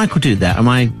George Michael do that? Am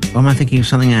I thinking of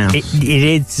something else? It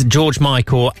is George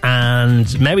Michael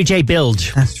and Mary J.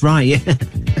 Bilge. That's right, yeah.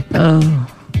 Oh,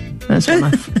 that's one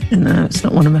of no, it's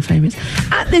not one of my favourites.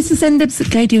 This is ndebs at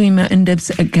Gadio, email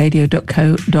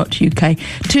ndebs@gadio.co.uk.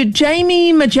 To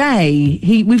Jamie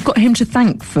Majay, we've got him to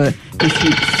thank for this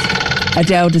week's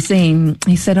Adele Dazeem.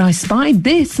 He said, I spied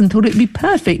this and thought it'd be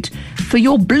perfect for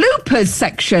your bloopers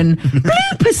section.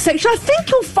 Bloopers section? I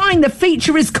think you'll find the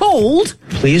feature is called...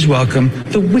 Please welcome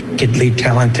the wickedly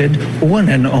talented one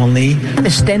and only... Who?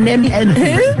 It's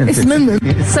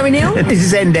Mumu. Sorry, Neil? This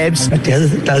is ndebs. Adele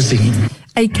Dazeem.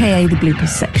 AKA the bloopers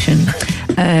section.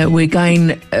 We're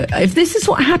going, if this is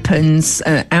what happens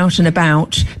out and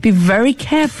about, be very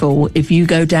careful if you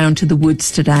go down to the woods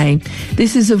today.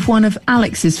 This is of one of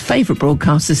Alex's favourite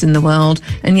broadcasters in the world,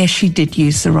 and yes, she did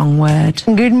use the wrong word.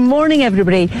 Good morning,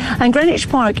 everybody. And Greenwich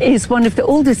Park is one of the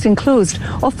oldest enclosed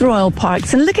of the Royal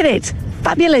Parks, and look at it.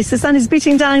 Fabulous. The sun is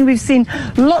beating down. We've seen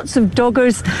lots of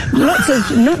doggers, lots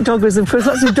of, not doggers, of course,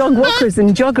 lots of dog walkers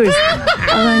and joggers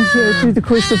around here through the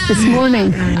course of this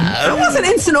morning. It wasn't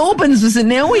in St Albans, was it,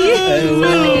 Neil? Were you?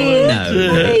 No.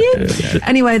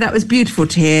 Anyway, that was beautiful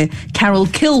to hear. Carol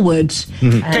Kilwood.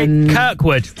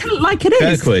 Kirkwood. Like it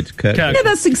is. Kirkwood. Yeah,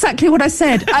 that's exactly what I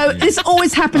said. Oh, this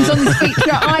always happens on the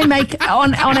feature I make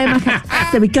on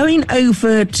MK. So we're going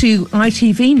over to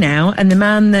ITV now, and the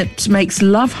man that makes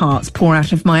love hearts pour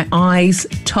out of my eyes,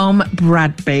 Tom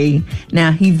Bradby.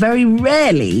 Now, he very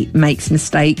rarely makes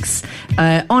mistakes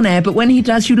on air, but when he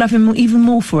does, you love him even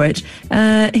more for it.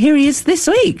 Here he is this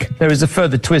week. There is a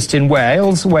further twist in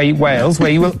Wales, where you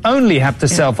will only have to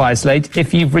self-isolate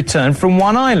if you've returned from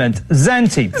one island,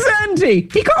 Zante.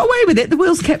 He got away with it. The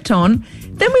wheels kept on.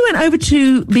 Then we went over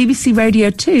to BBC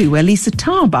Radio 2, where Lisa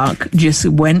Tarbuck just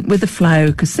went with the flow,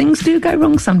 because things do go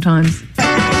wrong sometimes.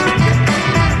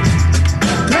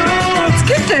 It's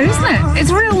good though, isn't it?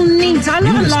 It's real neat. I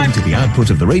love it. Listening to the output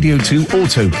of the Radio 2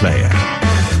 autoplayer.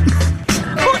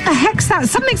 What the heck's that?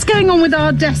 Something's going on with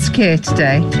our desk here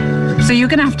today. So you're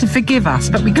going to have to forgive us,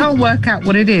 but we can't work out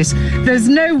what it is. There's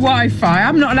no Wi-Fi.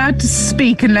 I'm not allowed to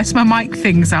speak unless my mic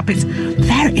thing's up. It's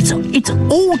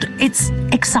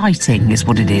exciting is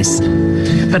what it is.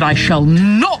 But I shall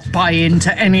not buy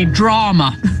into any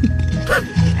drama.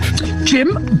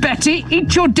 Jim, Betty,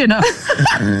 eat your dinner.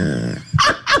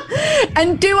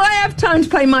 And do I have time to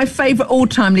play my favourite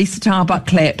all-time Lisa Tarbuck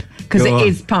clip? Because it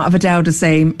is part of Adele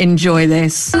Dazeem. Enjoy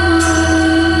this.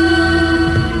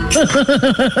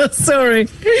 Sorry,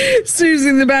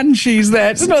 Susie the Banshees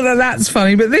there. It's not that that's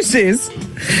funny, but this is.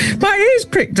 My ears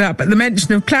pricked up at the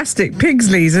mention of plastic pigs,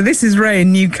 Lisa. This is Ray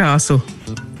in Newcastle.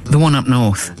 The one up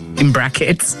north, in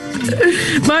brackets.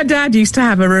 My dad used to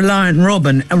have a Reliant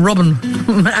Robin,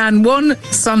 and one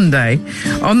Sunday,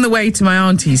 on the way to my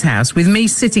auntie's house, with me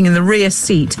sitting in the rear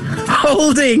seat,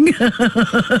 holding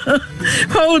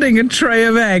a tray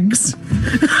of eggs.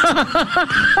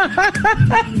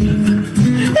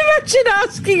 Imagine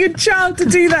asking a child to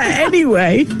do that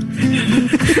anyway.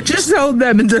 Just hold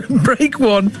them and don't break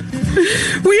one.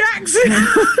 We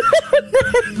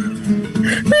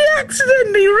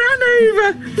accidentally ran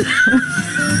over.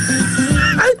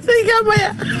 I think I might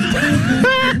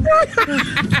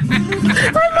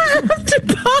have to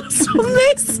pass on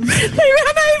this. They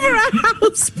ran over a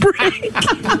house brick.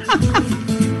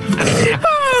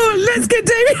 Oh, let's get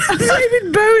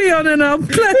David Bowie on, and I'll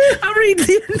read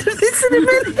the end of this in a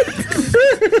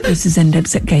minute. This is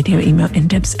ndebs at Gadio. Email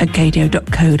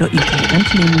ndebs@gadio.co.uk.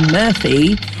 Anthony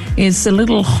Murphy is a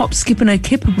little hop, skip and a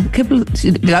kibble. Go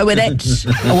with it.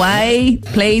 Away.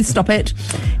 Please stop it.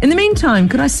 In the meantime,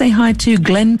 could I say hi to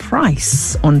Glenn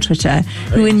Price on Twitter,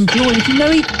 who enjoyed,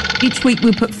 each week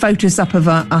we put photos up of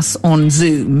us on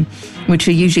Zoom, which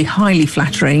are usually highly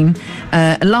flattering.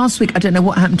 Last week, I don't know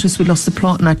what happened to us. We lost the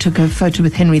plot, and I took a photo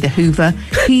with Henry the Hoover.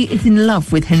 He is in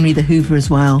love with Henry the Hoover as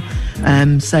well.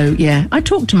 So, yeah, I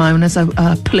talk to mine as I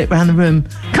pull it around the room.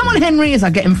 Come on, Henry, as I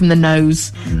get him from the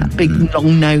nose. That big,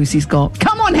 long nose he's got.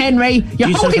 Come on, Henry.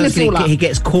 You're holding us all up. He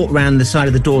gets caught round the side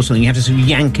of the door or something. You have to sort of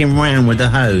yank him round with the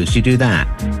hose. You do that?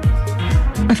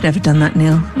 I've never done that,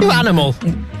 Neil. You animal.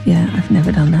 Yeah, I've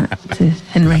never done that to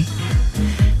Henry.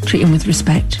 Treat him with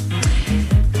respect.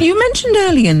 You mentioned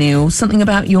earlier, Neil, something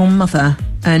about your mother.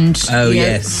 And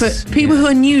yes. For people who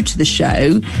are new to the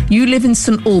show, you live in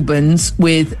St Albans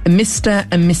with Mr.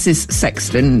 and Mrs.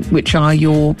 Sexton, which are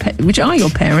your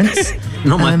parents.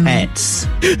 Not my pets.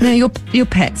 No, your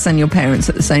pets and your parents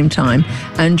at the same time.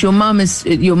 And your mum is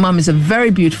a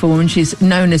very beautiful woman. She's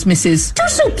known as Mrs. Two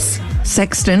Soups.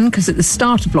 Sexton, because at the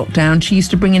start of lockdown, she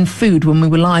used to bring in food when we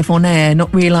were live on air,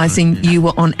 not realising you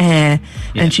were on air.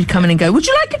 Yeah. And she'd come in and go, would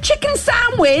you like a chicken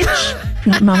sandwich?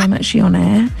 You're like, Mum, I'm actually on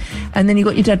air. And then you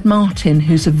got your dad, Martin,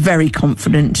 who's a very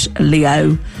confident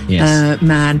Leo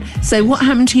man. So what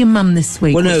happened to your mum this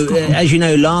week? Well, no, as you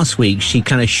know, last week she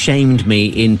kind of shamed me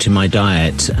into my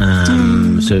diet.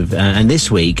 And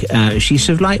this week she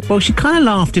sort of she kind of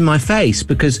laughed in my face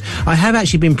because I have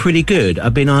actually been pretty good.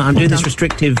 I'm doing this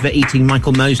restrictive eating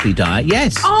Michael Mosley diet.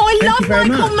 Yes. Oh, I love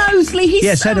Michael Mosley.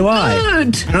 He's so do I.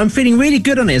 good. And I'm feeling really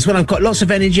good on it as well. I've got lots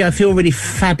of energy. I feel really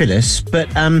fabulous. But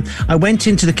I went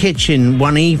into the kitchen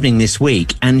one evening this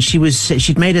week, and she was doing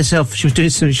a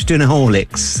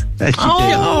Horlicks.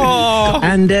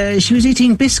 And she was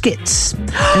eating biscuits,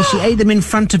 and she ate them in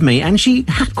front of me, and she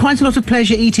had quite a lot of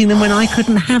pleasure eating them when I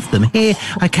couldn't have them. Here,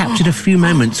 I captured a few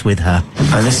moments with her.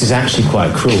 And this is actually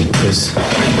quite cruel, because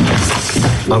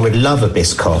I would love a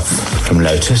Biscoff from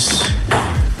Lotus,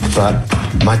 but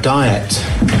my diet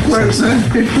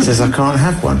says I can't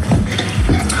have one.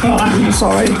 Oh, I'm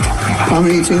sorry. I'm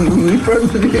eating my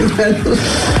broken again.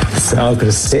 So I'm going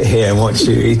to sit here and watch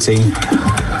you eating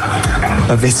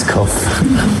a Biscoff.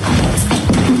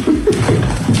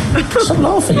 Stop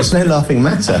laughing. It's no laughing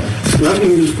matter. I think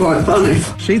it was quite funny.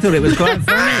 She thought it was quite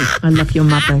funny. I love your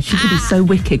mother. She can be so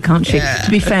wicked, can't she? Yeah.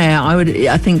 To be fair,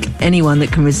 I think anyone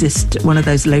that can resist one of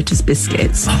those Lotus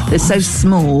biscuits, they're so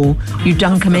small, you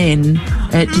dunk them in.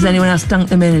 Does anyone else dunk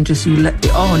them in and just Neil,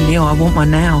 I want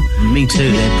one now. Me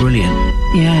too, they're brilliant.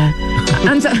 Yeah.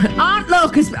 And aren't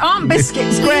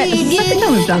biscuits great? I think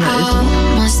we've done those.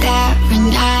 Almost every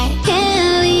night,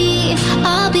 can we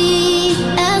all be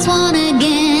as one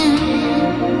again?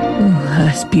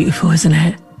 That's beautiful, isn't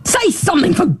it? Say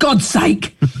something, for God's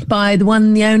sake! By the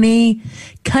one, the only,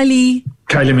 Kylie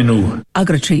Minogue. I've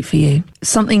got a treat for you.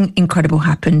 Something incredible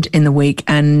happened in the week,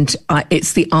 and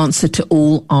it's the answer to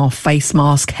all our face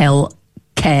mask hell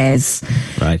cares.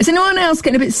 Right. Is anyone else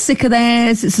getting a bit sick of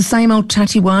theirs? It's the same old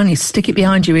tatty one. You stick it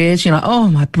behind your ears. You're like, oh,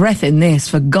 my breath in this.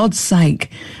 For God's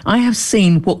sake. I have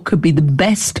seen what could be the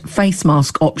best face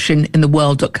mask option in the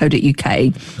world.co.uk.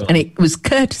 And it was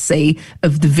courtesy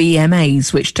of the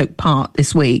VMAs, which took part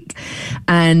this week.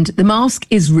 And the mask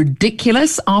is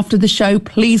ridiculous. After the show,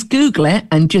 please Google it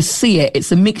and just see it.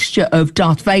 It's a mixture of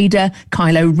Darth Vader,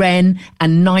 Kylo Ren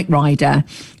and Knight Rider.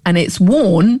 And it's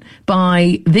worn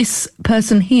by this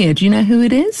person here. Do you know who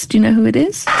it is? I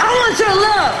want your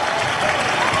love.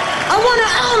 I want it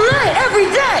all night, every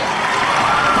day.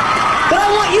 But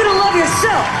I want you to love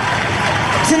yourself.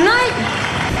 Tonight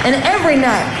and every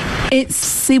night.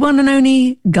 It's the one and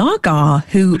only Gaga,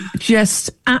 who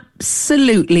just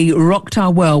absolutely rocked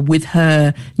our world with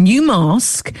her new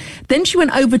mask. Then she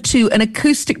went over to an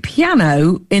acoustic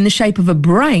piano in the shape of a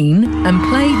brain and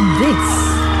played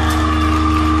this.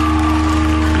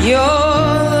 You're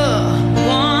the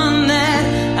one that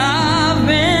I've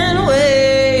been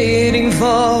waiting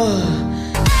for.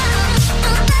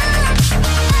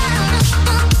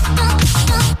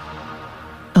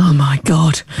 Oh my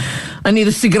God. I need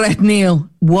a cigarette, Neil.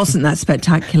 Wasn't that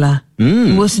spectacular?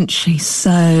 Wasn't she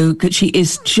so good? She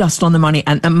is just on the money.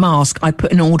 And a mask, I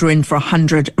put an order in for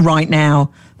 100 right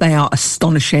now. They are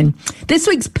astonishing. This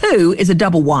week's poo is a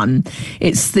double one.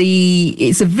 It's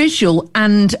a visual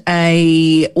and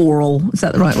a oral. Is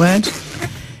that the right word?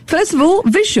 First of all,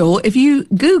 visual, if you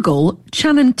Google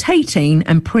Channing Tatum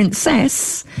and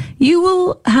Princess, you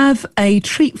will have a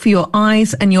treat for your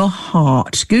eyes and your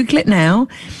heart. Google it now,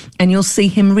 and you'll see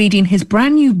him reading his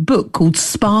brand new book called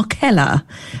Sparkella,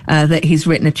 that he's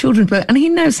written, a children's book, and he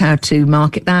knows how to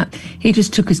market that. He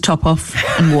just took his top off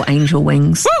and wore angel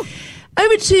wings.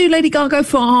 Over to Lady Gaga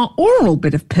for our oral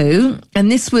bit of poo,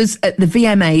 and this was at the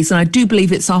VMAs, and I do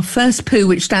believe it's our first poo,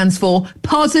 which stands for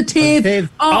Positive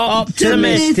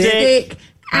Optimistic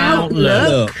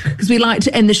Outlook, because we like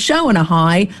to end the show on a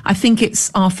high. I think it's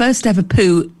our first ever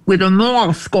poo with a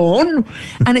mask on,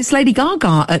 and it's Lady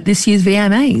Gaga at this year's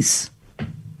VMAs.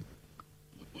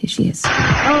 Here she is.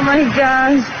 Oh my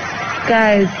gosh,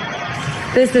 guys,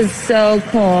 this is so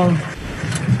cool.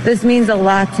 This means a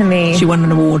lot to me. She won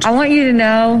an award. I want you to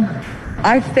know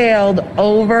I failed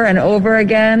over and over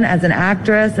again as an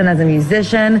actress and as a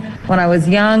musician when I was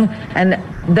young. And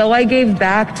though I gave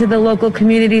back to the local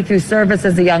community through service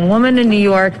as a young woman in New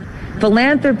York,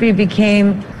 philanthropy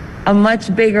became a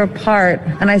much bigger part.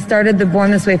 And I started the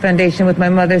Born This Way Foundation with my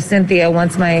mother, Cynthia,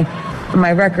 once my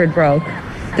record broke.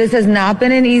 This has not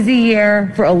been an easy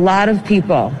year for a lot of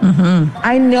people.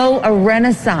 I know a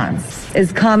renaissance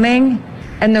is coming,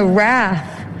 and the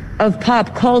wrath of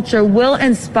pop culture will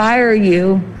inspire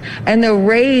you, and the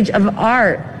rage of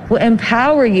art will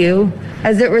empower you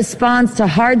as it responds to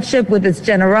hardship with its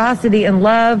generosity and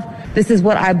love. This is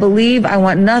what I believe. I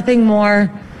want nothing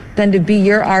more than to be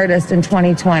your artist in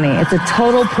 2020. It's a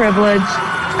total privilege.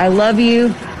 I love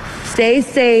you. Stay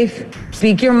safe.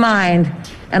 Speak your mind.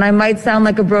 And I might sound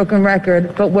like a broken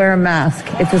record, but wear a mask.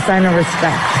 It's a sign of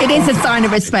respect. It is a sign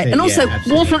of respect. And also,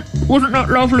 wasn't that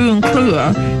lovely and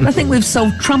clear? I think we've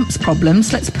solved Trump's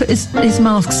problems. Let's put his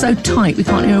mask so tight we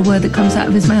can't hear a word that comes out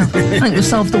of his mouth. I think we've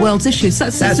solved the world's issues.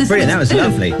 That's brilliant. That was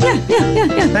lovely. Yeah.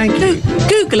 Thank you.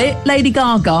 Google it, Lady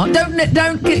Gaga.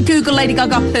 Don't Google Lady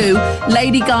Gaga poo.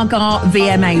 Lady Gaga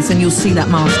VMAs, and you'll see that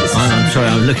mask. I'm sorry,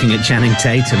 I'm looking at Channing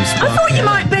Tatum's. I thought you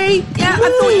might be. Yeah,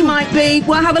 I thought you might be.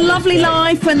 Well, have a lovely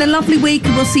life and a lovely week,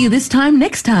 and we'll see you this time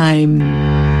next time.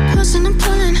 Pushing and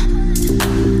pulling,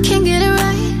 can't get it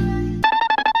right.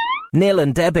 Neil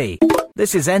and Debbie,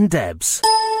 this is NDebs.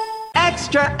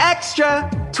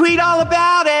 Extra, tweet all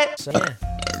about it. So, yeah.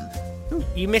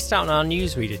 You missed out on our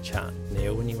newsreader chat,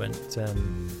 Neil, when you went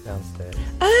downstairs.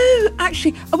 Oh,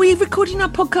 actually, are we recording our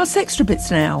podcast extra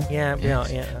bits now? Yeah, we are,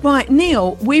 yeah. Right,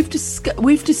 Neil, we've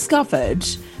discovered,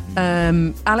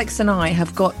 Alex and I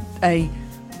have got a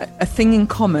thing in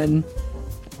common,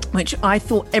 which I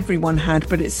thought everyone had,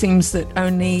 but it seems that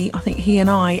only, I think, he and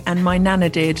I and my nana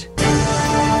did.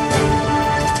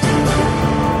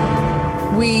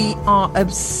 We are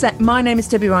obsessed. My name is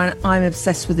Debbie Ryan. I'm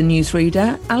obsessed with the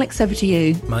newsreader. Alex, over to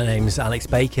you. My name's Alex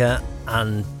Baker,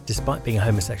 and despite being a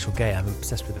homosexual gay, I'm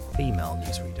obsessed with a female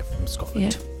newsreader from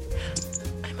Scotland.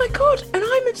 Yeah. Oh my God, and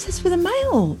I'm obsessed with a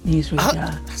male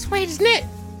newsreader. That's weird, isn't it?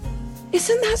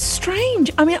 Isn't that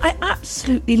strange? I mean, I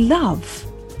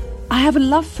have a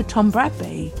love for Tom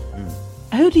Bradby.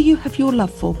 Who do you have your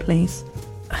love for, please?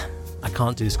 I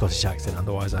can't do the Scottish accent,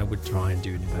 otherwise I would try and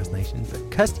do an impersonation. But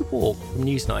Kirsty Walk from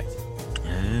Newsnight.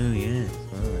 Oh, yeah.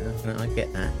 I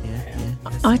get that, yeah.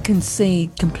 I can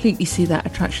completely see that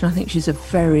attraction. I think she's a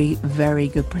very, very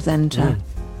good presenter.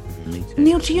 Me too.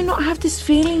 Neil, do you not have this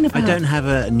feeling about... I don't have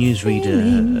a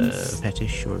newsreader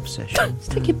fetish or obsession. Let's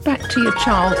take it back to your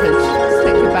childhood.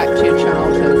 I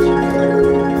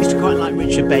used to quite like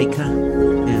Richard Baker.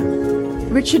 Yeah.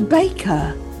 Richard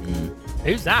Baker?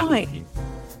 Who's that? Right.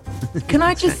 Can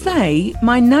I just say,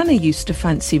 my nana used to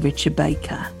fancy Richard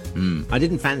Baker. I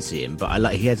didn't fancy him, but I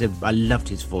loved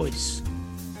his voice.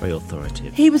 Very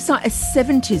authoritative. He was like a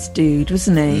 70s dude,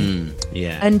 wasn't he?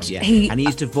 Yeah. And he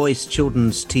used to voice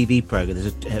children's TV program. There's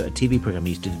a TV program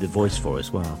he used to do the voice for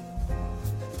as well.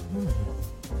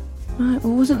 Right,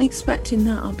 well, I wasn't expecting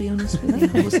that, I'll be honest with you.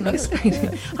 I wasn't expecting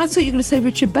it. I thought you were going to say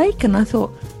Richard Baker, and I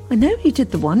thought, I know he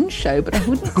did the One Show, but I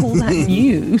wouldn't call that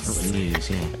news. News,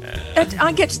 yeah.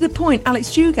 I get to the point,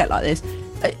 Alex, do you get like this?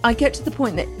 I get to the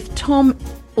point that if Tom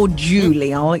or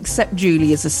Julie, I'll accept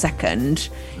Julie as a second,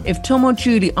 if Tom or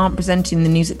Julie aren't presenting the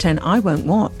news at 10, I won't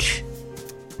watch.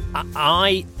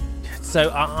 I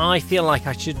feel like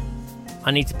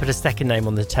I need to put a second name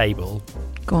on the table.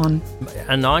 Go on.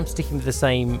 And I'm sticking with the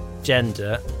same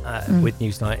gender with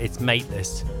Newsnight. It's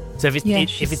Mateless. So if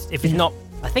it's not,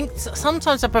 I think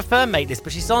sometimes I prefer Mateless,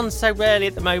 but she's on so rarely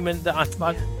at the moment that I've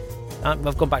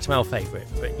gone back to my old favourite.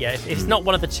 But yeah, if it's not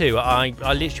one of the two, I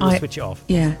literally will switch it off.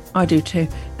 Yeah, I do too.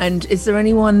 And is there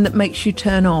anyone that makes you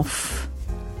turn off?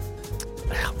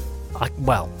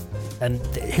 And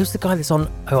who's the guy that's on?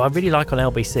 Oh, I really like on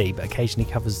LBC, but occasionally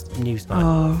covers Newsnight.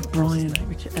 Oh, Brian,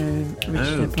 Richard O'Brien.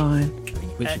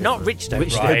 Not Richard O'Brien.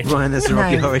 Richard O'Brien, that's a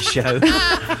Rocky Horror Show.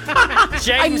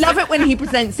 I love it when he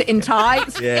presents it in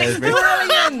tights. Yeah, it's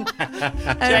brilliant.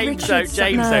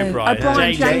 James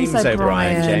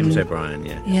O'Brien. James O'Brien,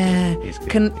 yeah. Yeah. He's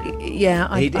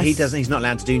good. He's not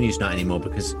allowed to do Newsnight anymore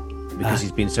because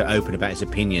he's been so open about his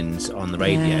opinions on the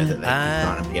radio that they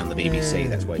can't be on the BBC.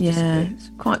 That's why he's it's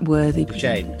quite worthy. It's a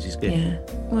shame, because he's good. Yeah.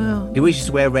 Well, he used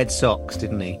to wear red socks,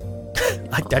 didn't he?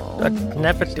 I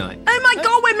never did. Oh my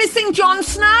God, we're missing Jon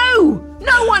Snow.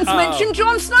 No one's mentioned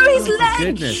Jon Snow. He's ledge.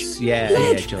 Goodness,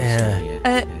 yeah, Jon Snow.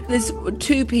 There's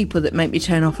two people that make me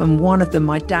turn off, and one of them,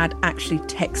 my dad actually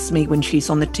texts me when she's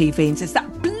on the TV and says,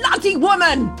 "That bloody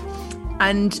woman."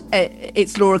 And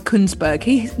it's Laura Kunzberg.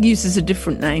 He uses a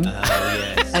different name. Oh,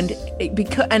 yes.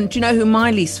 And do you know who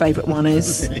my least favourite one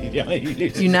is? you know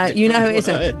who it is.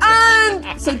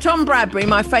 And so Tom Bradby,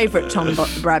 my favourite Tom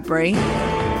Bradby.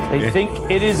 They think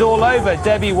it is all over.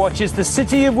 Debbie watches the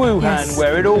city of Wuhan,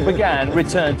 where it all began,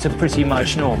 return to pretty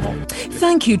much normal.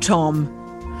 Thank you, Tom.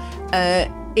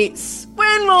 It's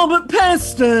when Robert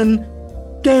Peston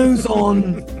goes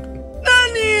on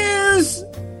the news.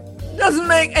 Doesn't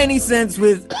make any sense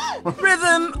with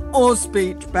rhythm or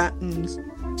speech patterns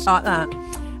like that.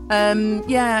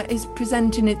 Is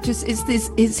presenting it. Just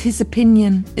it's his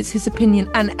opinion. It's his opinion,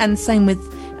 and same with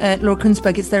Laura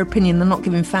Kunzberg. It's their opinion. They're not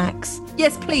giving facts.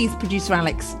 Yes, please, producer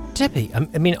Alex. Debbie,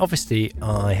 I mean, obviously,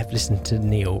 I have listened to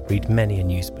Neil read many a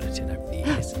news bulletin over the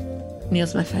years.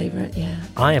 Neil's my favourite. Yeah.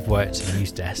 I have worked at a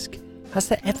news desk. Has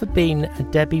there ever been a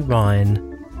Debbie Ryan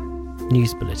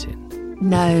news bulletin?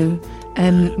 No.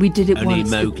 We did it Only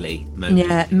once. Mowgli.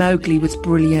 Yeah, Mowgli was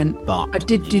brilliant. But I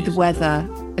did do the weather.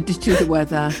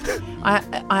 I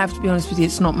have to be honest with you,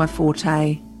 it's not my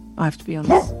forte. I have to be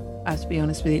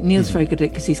honest with you. Neil's very good at it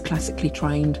because he's classically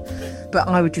trained. But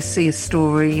I would just see a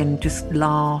story and just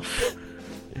laugh.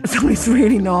 So it's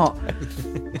really not.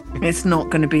 It's not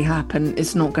going to happen.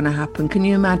 It's not going to happen. Can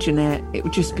you imagine it? It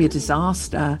would just be a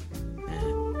disaster.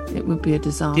 It would be a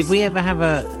disaster. Did we ever have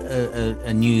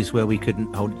a news where we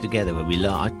couldn't hold it together, where we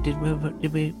lost? Did we?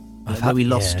 Where we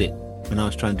lost it when I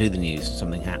was trying to do the news,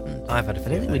 something happened. I've had a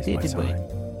few. I don't think we did we?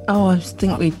 Oh, I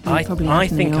think we probably. I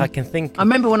think Neil. I can think. I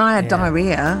remember when I had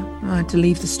diarrhea. I had to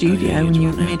leave the studio and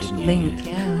you made a link.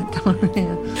 Yeah,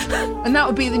 diarrhea. And that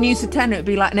would be the news at 10. It would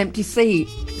be like an empty seat.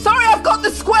 Sorry, I've got the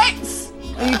squicks.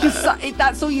 And you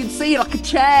just—that's all you'd see, like a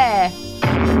chair.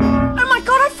 Oh my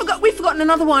God, We've forgotten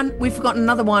another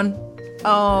one.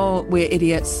 Oh, we're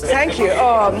idiots. Thank you.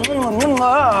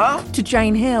 To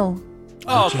Jane Hill.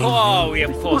 Oh, we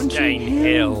have course Jane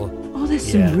Hill. Oh,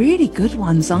 there's some really good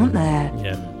ones, aren't there?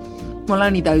 Yeah. Well,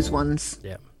 only those ones.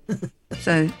 Yeah.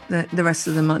 So the rest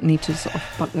of them might need to sort of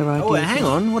fuck their ideas. Oh, hang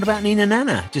on. What about Nina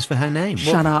Nana? Just for her name.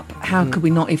 Shut up. How could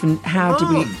we not even?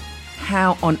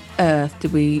 How on earth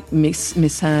did we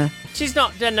miss her? She's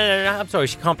not. No. I'm sorry.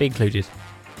 She can't be included.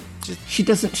 She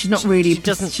doesn't. She's not really. She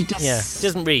doesn't. She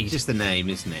doesn't read. Just the name,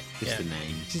 isn't it? Just the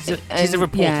name. She's a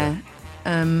reporter. Yeah.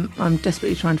 I'm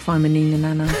desperately trying to find my Nina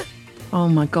Nana. Oh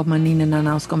my God, my Nina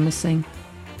Nana's gone missing.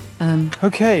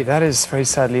 Okay, that is very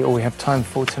sadly all we have time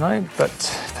for tonight, but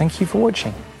thank you for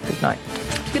watching. Good night.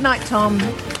 Good night, Tom.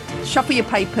 Shuffle your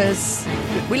papers.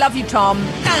 We love you, Tom.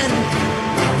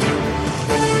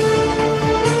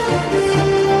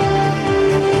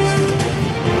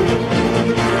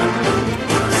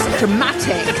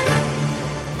 Dramatic.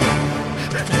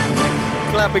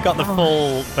 Glad we got the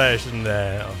full version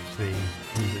there of the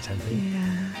news at 10. Yeah.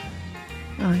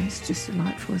 Oh, it's just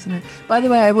delightful, isn't it? By the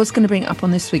way, I was going to bring it up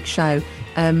on this week's show.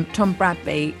 Tom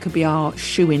Bradby could be our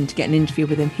shoe-in to get an interview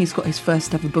with him. He's got his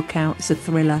first ever book out. It's a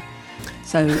thriller.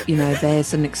 So,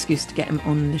 there's an excuse to get him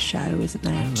on the show, isn't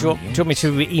there? Do you want me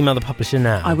to email the publisher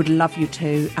now? I would love you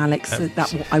to, Alex.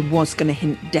 I was going to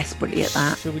hint desperately at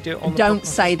that. Should we do it on the Don't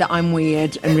say that I'm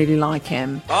weird and really like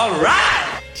him. All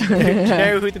right! Do you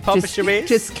know who the publisher is?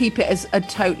 Just keep it as a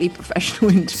totally professional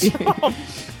interview.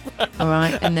 All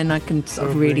right, and then I can sort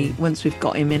of really, once we've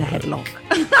got him in a headlock.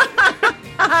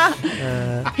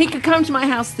 He could come to my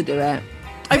house to do it.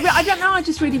 I don't know, I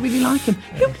just really, really like him.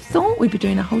 Who would have thought we'd be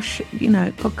doing a whole,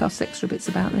 podcast extra bits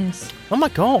about this? Oh my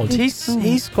God,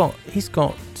 he's called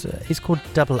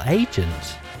Double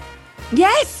Agent.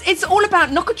 Yes, it's all about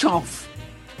Nokachoff.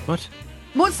 What?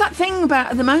 What's that thing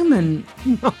about at the moment?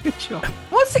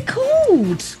 What's it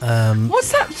called?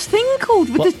 What's that thing called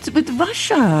with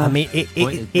Russia? I mean,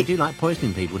 they do like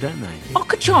poisoning people, don't they?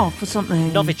 Novichok or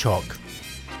something. Novichok.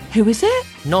 Who is it?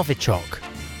 Novichok.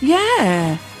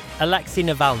 Yeah. Alexei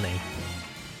Navalny.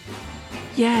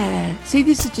 Yeah. See,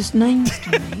 these are just names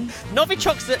to me.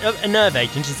 Novichok's a nerve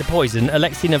agent. He's a poison.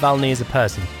 Alexei Navalny is a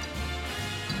person.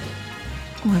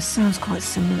 Oh, it sounds quite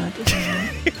similar, doesn't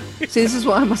it? See, this is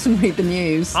why I mustn't read the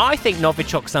news. I think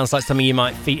Novichok sounds like something you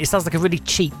might feed. It sounds like a really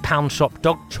cheap pound shop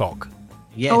dog choc.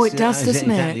 Yes, oh, it does,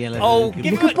 doesn't it? Oh,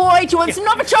 good boy, do you want some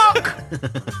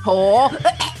Novichok? Poor.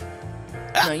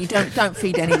 No, you don't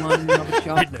feed anyone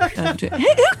Novichok. Don't do it.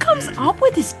 Who comes up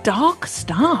with this dark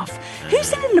stuff?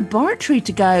 Who's in a laboratory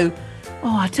to go,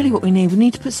 oh, I tell you what we need. We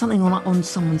need to put something on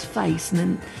someone's face and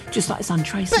then just like it's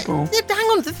untraceable. But, hang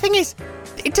on, the thing is,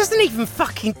 it doesn't even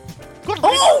fucking...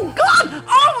 Oh, God!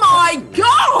 Oh, my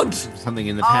God! Something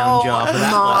in the pound jar for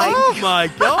that one. Oh, my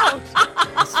God!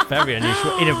 That's very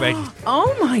unusual. Innovative.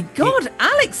 Oh, my God,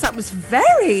 Alex, that was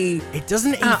very... It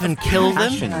doesn't even kill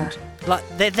them. Like,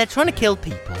 they're trying to kill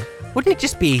people. Wouldn't it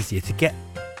just be easier to get...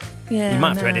 Yeah, you might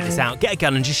have to edit this out. Get a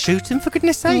gun and just shoot them, for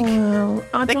goodness sake. Well,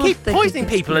 they keep poisoning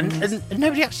people and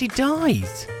nobody actually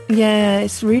dies. Yeah,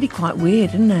 it's really quite weird,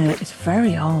 isn't it? It's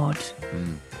very odd.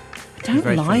 I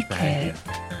don't like it.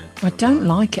 I don't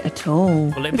like it at all.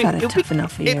 Well, We've had a tough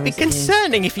enough year. It'd be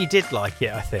concerning if you did like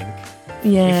it, I think.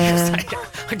 Yeah,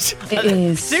 it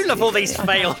is. I do love all these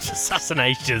failed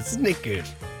assassinations. Isn't it good?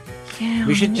 Yeah,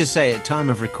 we should just say at time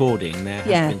of recording there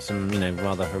has been some,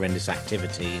 rather horrendous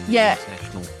activity in the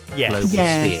international global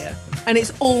sphere. And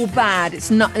it's all bad. It's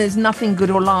not. There's nothing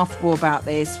good or laughable about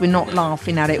this. We're not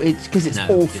laughing at it because it's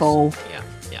awful.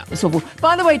 It's awful.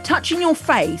 By the way, touching your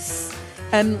face.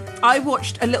 I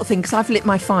watched a little thing because I've lit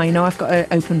my fire. You know, I've got an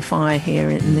open fire here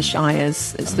in the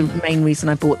Shires. It's the main reason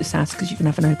I bought this house, because you can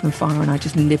have an open fire, and I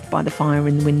just live by the fire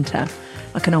in the winter,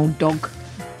 like an old dog,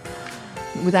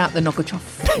 without the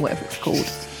Nogachoff, or whatever it's called.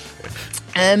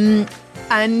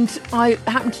 And I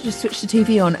happened to just switch the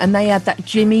TV on, and they had that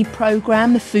Jimmy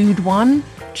programme, the food one,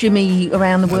 Jimmy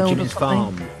Around the World. Jimmy's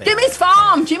Farm.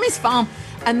 Jimmy's Farm.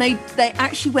 And they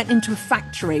actually went into a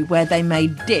factory where they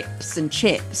made dips and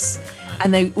chips.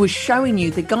 And they were showing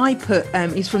you, the guy put,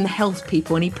 he's from the health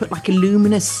people, and he put like a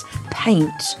luminous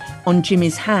paint on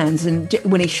Jimmy's hands. And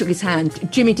when he shook his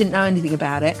hand, Jimmy didn't know anything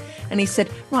about it. And he said,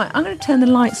 right, I'm going to turn the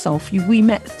lights off. We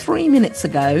met 3 minutes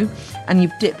ago, and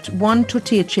you've dipped one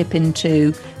tortilla chip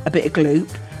into a bit of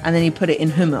gloop, and then you put it in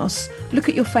hummus. Look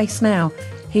at your face now.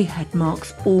 He had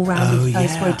marks all around his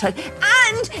face where he touched.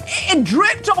 And it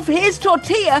dripped off his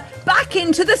tortilla back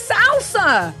into the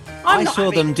salsa. I saw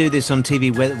them do this on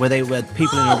TV where they were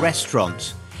people in a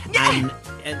restaurant and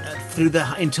through the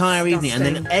entire evening, and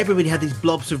then everybody had these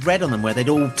blobs of red on them where they'd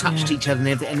all touched each other and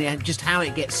everything, and just how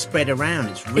it gets spread around.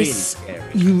 It's really scary.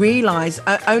 You realise,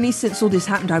 only since all this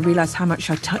happened, I realised how much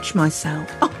I touch myself.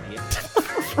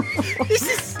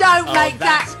 Don't make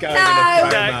that.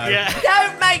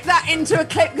 Don't make that into a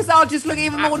clip, because I'll just look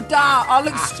even more dark. I'll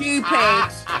look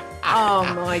stupid. Oh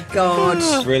my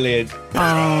God. Brilliant.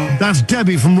 That's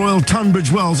Debbie from Royal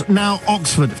Tunbridge Wells, now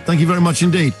Oxford. Thank you very much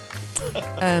indeed.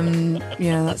 See,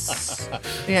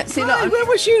 look, where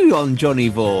was you on Johnny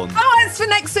Vaughan? Oh, it's for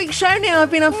next week's show now.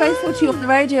 I've been unfaithful to you on the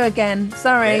radio again.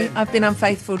 Sorry, I've been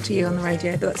unfaithful to you on the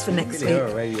radio, but that's for next week. You're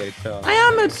a radio tart. I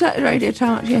am a radio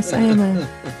tart. Yes, I am.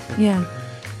 Yeah.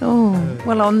 Oh,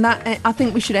 well, on that, I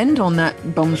think we should end on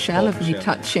that bombshell of you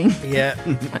touching. Yeah.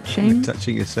 Touching.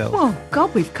 Touching yourself. Oh,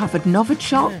 God, we've covered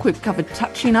Novichok, we've covered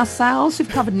touching ourselves, we've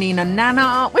covered Nina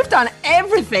Nana, we've done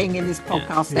everything in this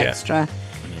podcast extra.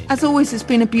 As always, it's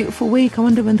been a beautiful week. I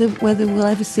wonder whether we'll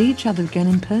ever see each other again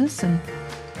in person.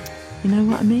 You know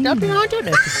what I mean? I don't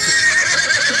know.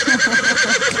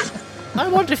 I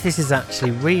wonder if this is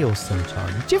actually real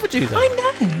sometime. Do you ever do that? I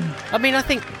know. I mean, I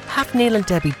think, have Neil and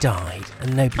Debbie died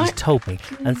and nobody's told me,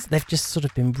 and they've just sort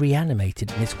of been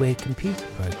reanimated in this weird computer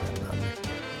program?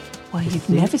 Well, you've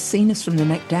never seen us from the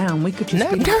neck down. We could just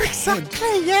be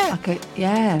exactly,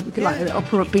 yeah. We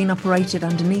could being operated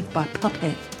underneath by a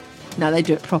puppet. No, they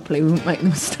do it properly. We won't make the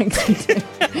mistakes we do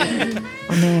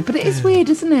on there. But it is weird,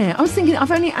 isn't it? I was thinking,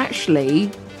 I've only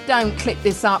actually... Don't clip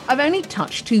this up. I've only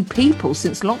touched 2 people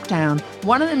since lockdown.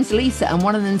 One of them's Lisa and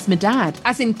one of them's my dad.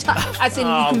 As in you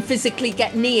can physically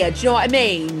get near. Do you know what I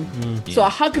mean? So I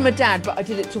hugged my dad, but I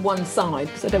did it to one side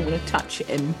because I don't want to touch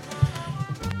him.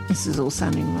 This is all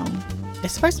sounding wrong.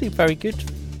 It's supposed to be very good.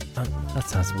 That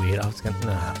sounds weird. I was going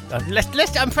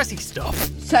to... I'm pressing stop.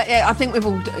 So, yeah, I think we've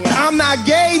all... Yeah. I'm not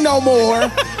gay no more.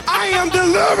 I am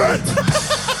delivered.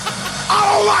 I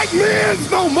don't like men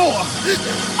no more.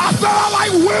 I said I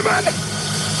like women.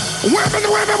 Women.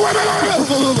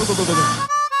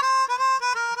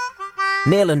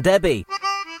 Neil and Debbie.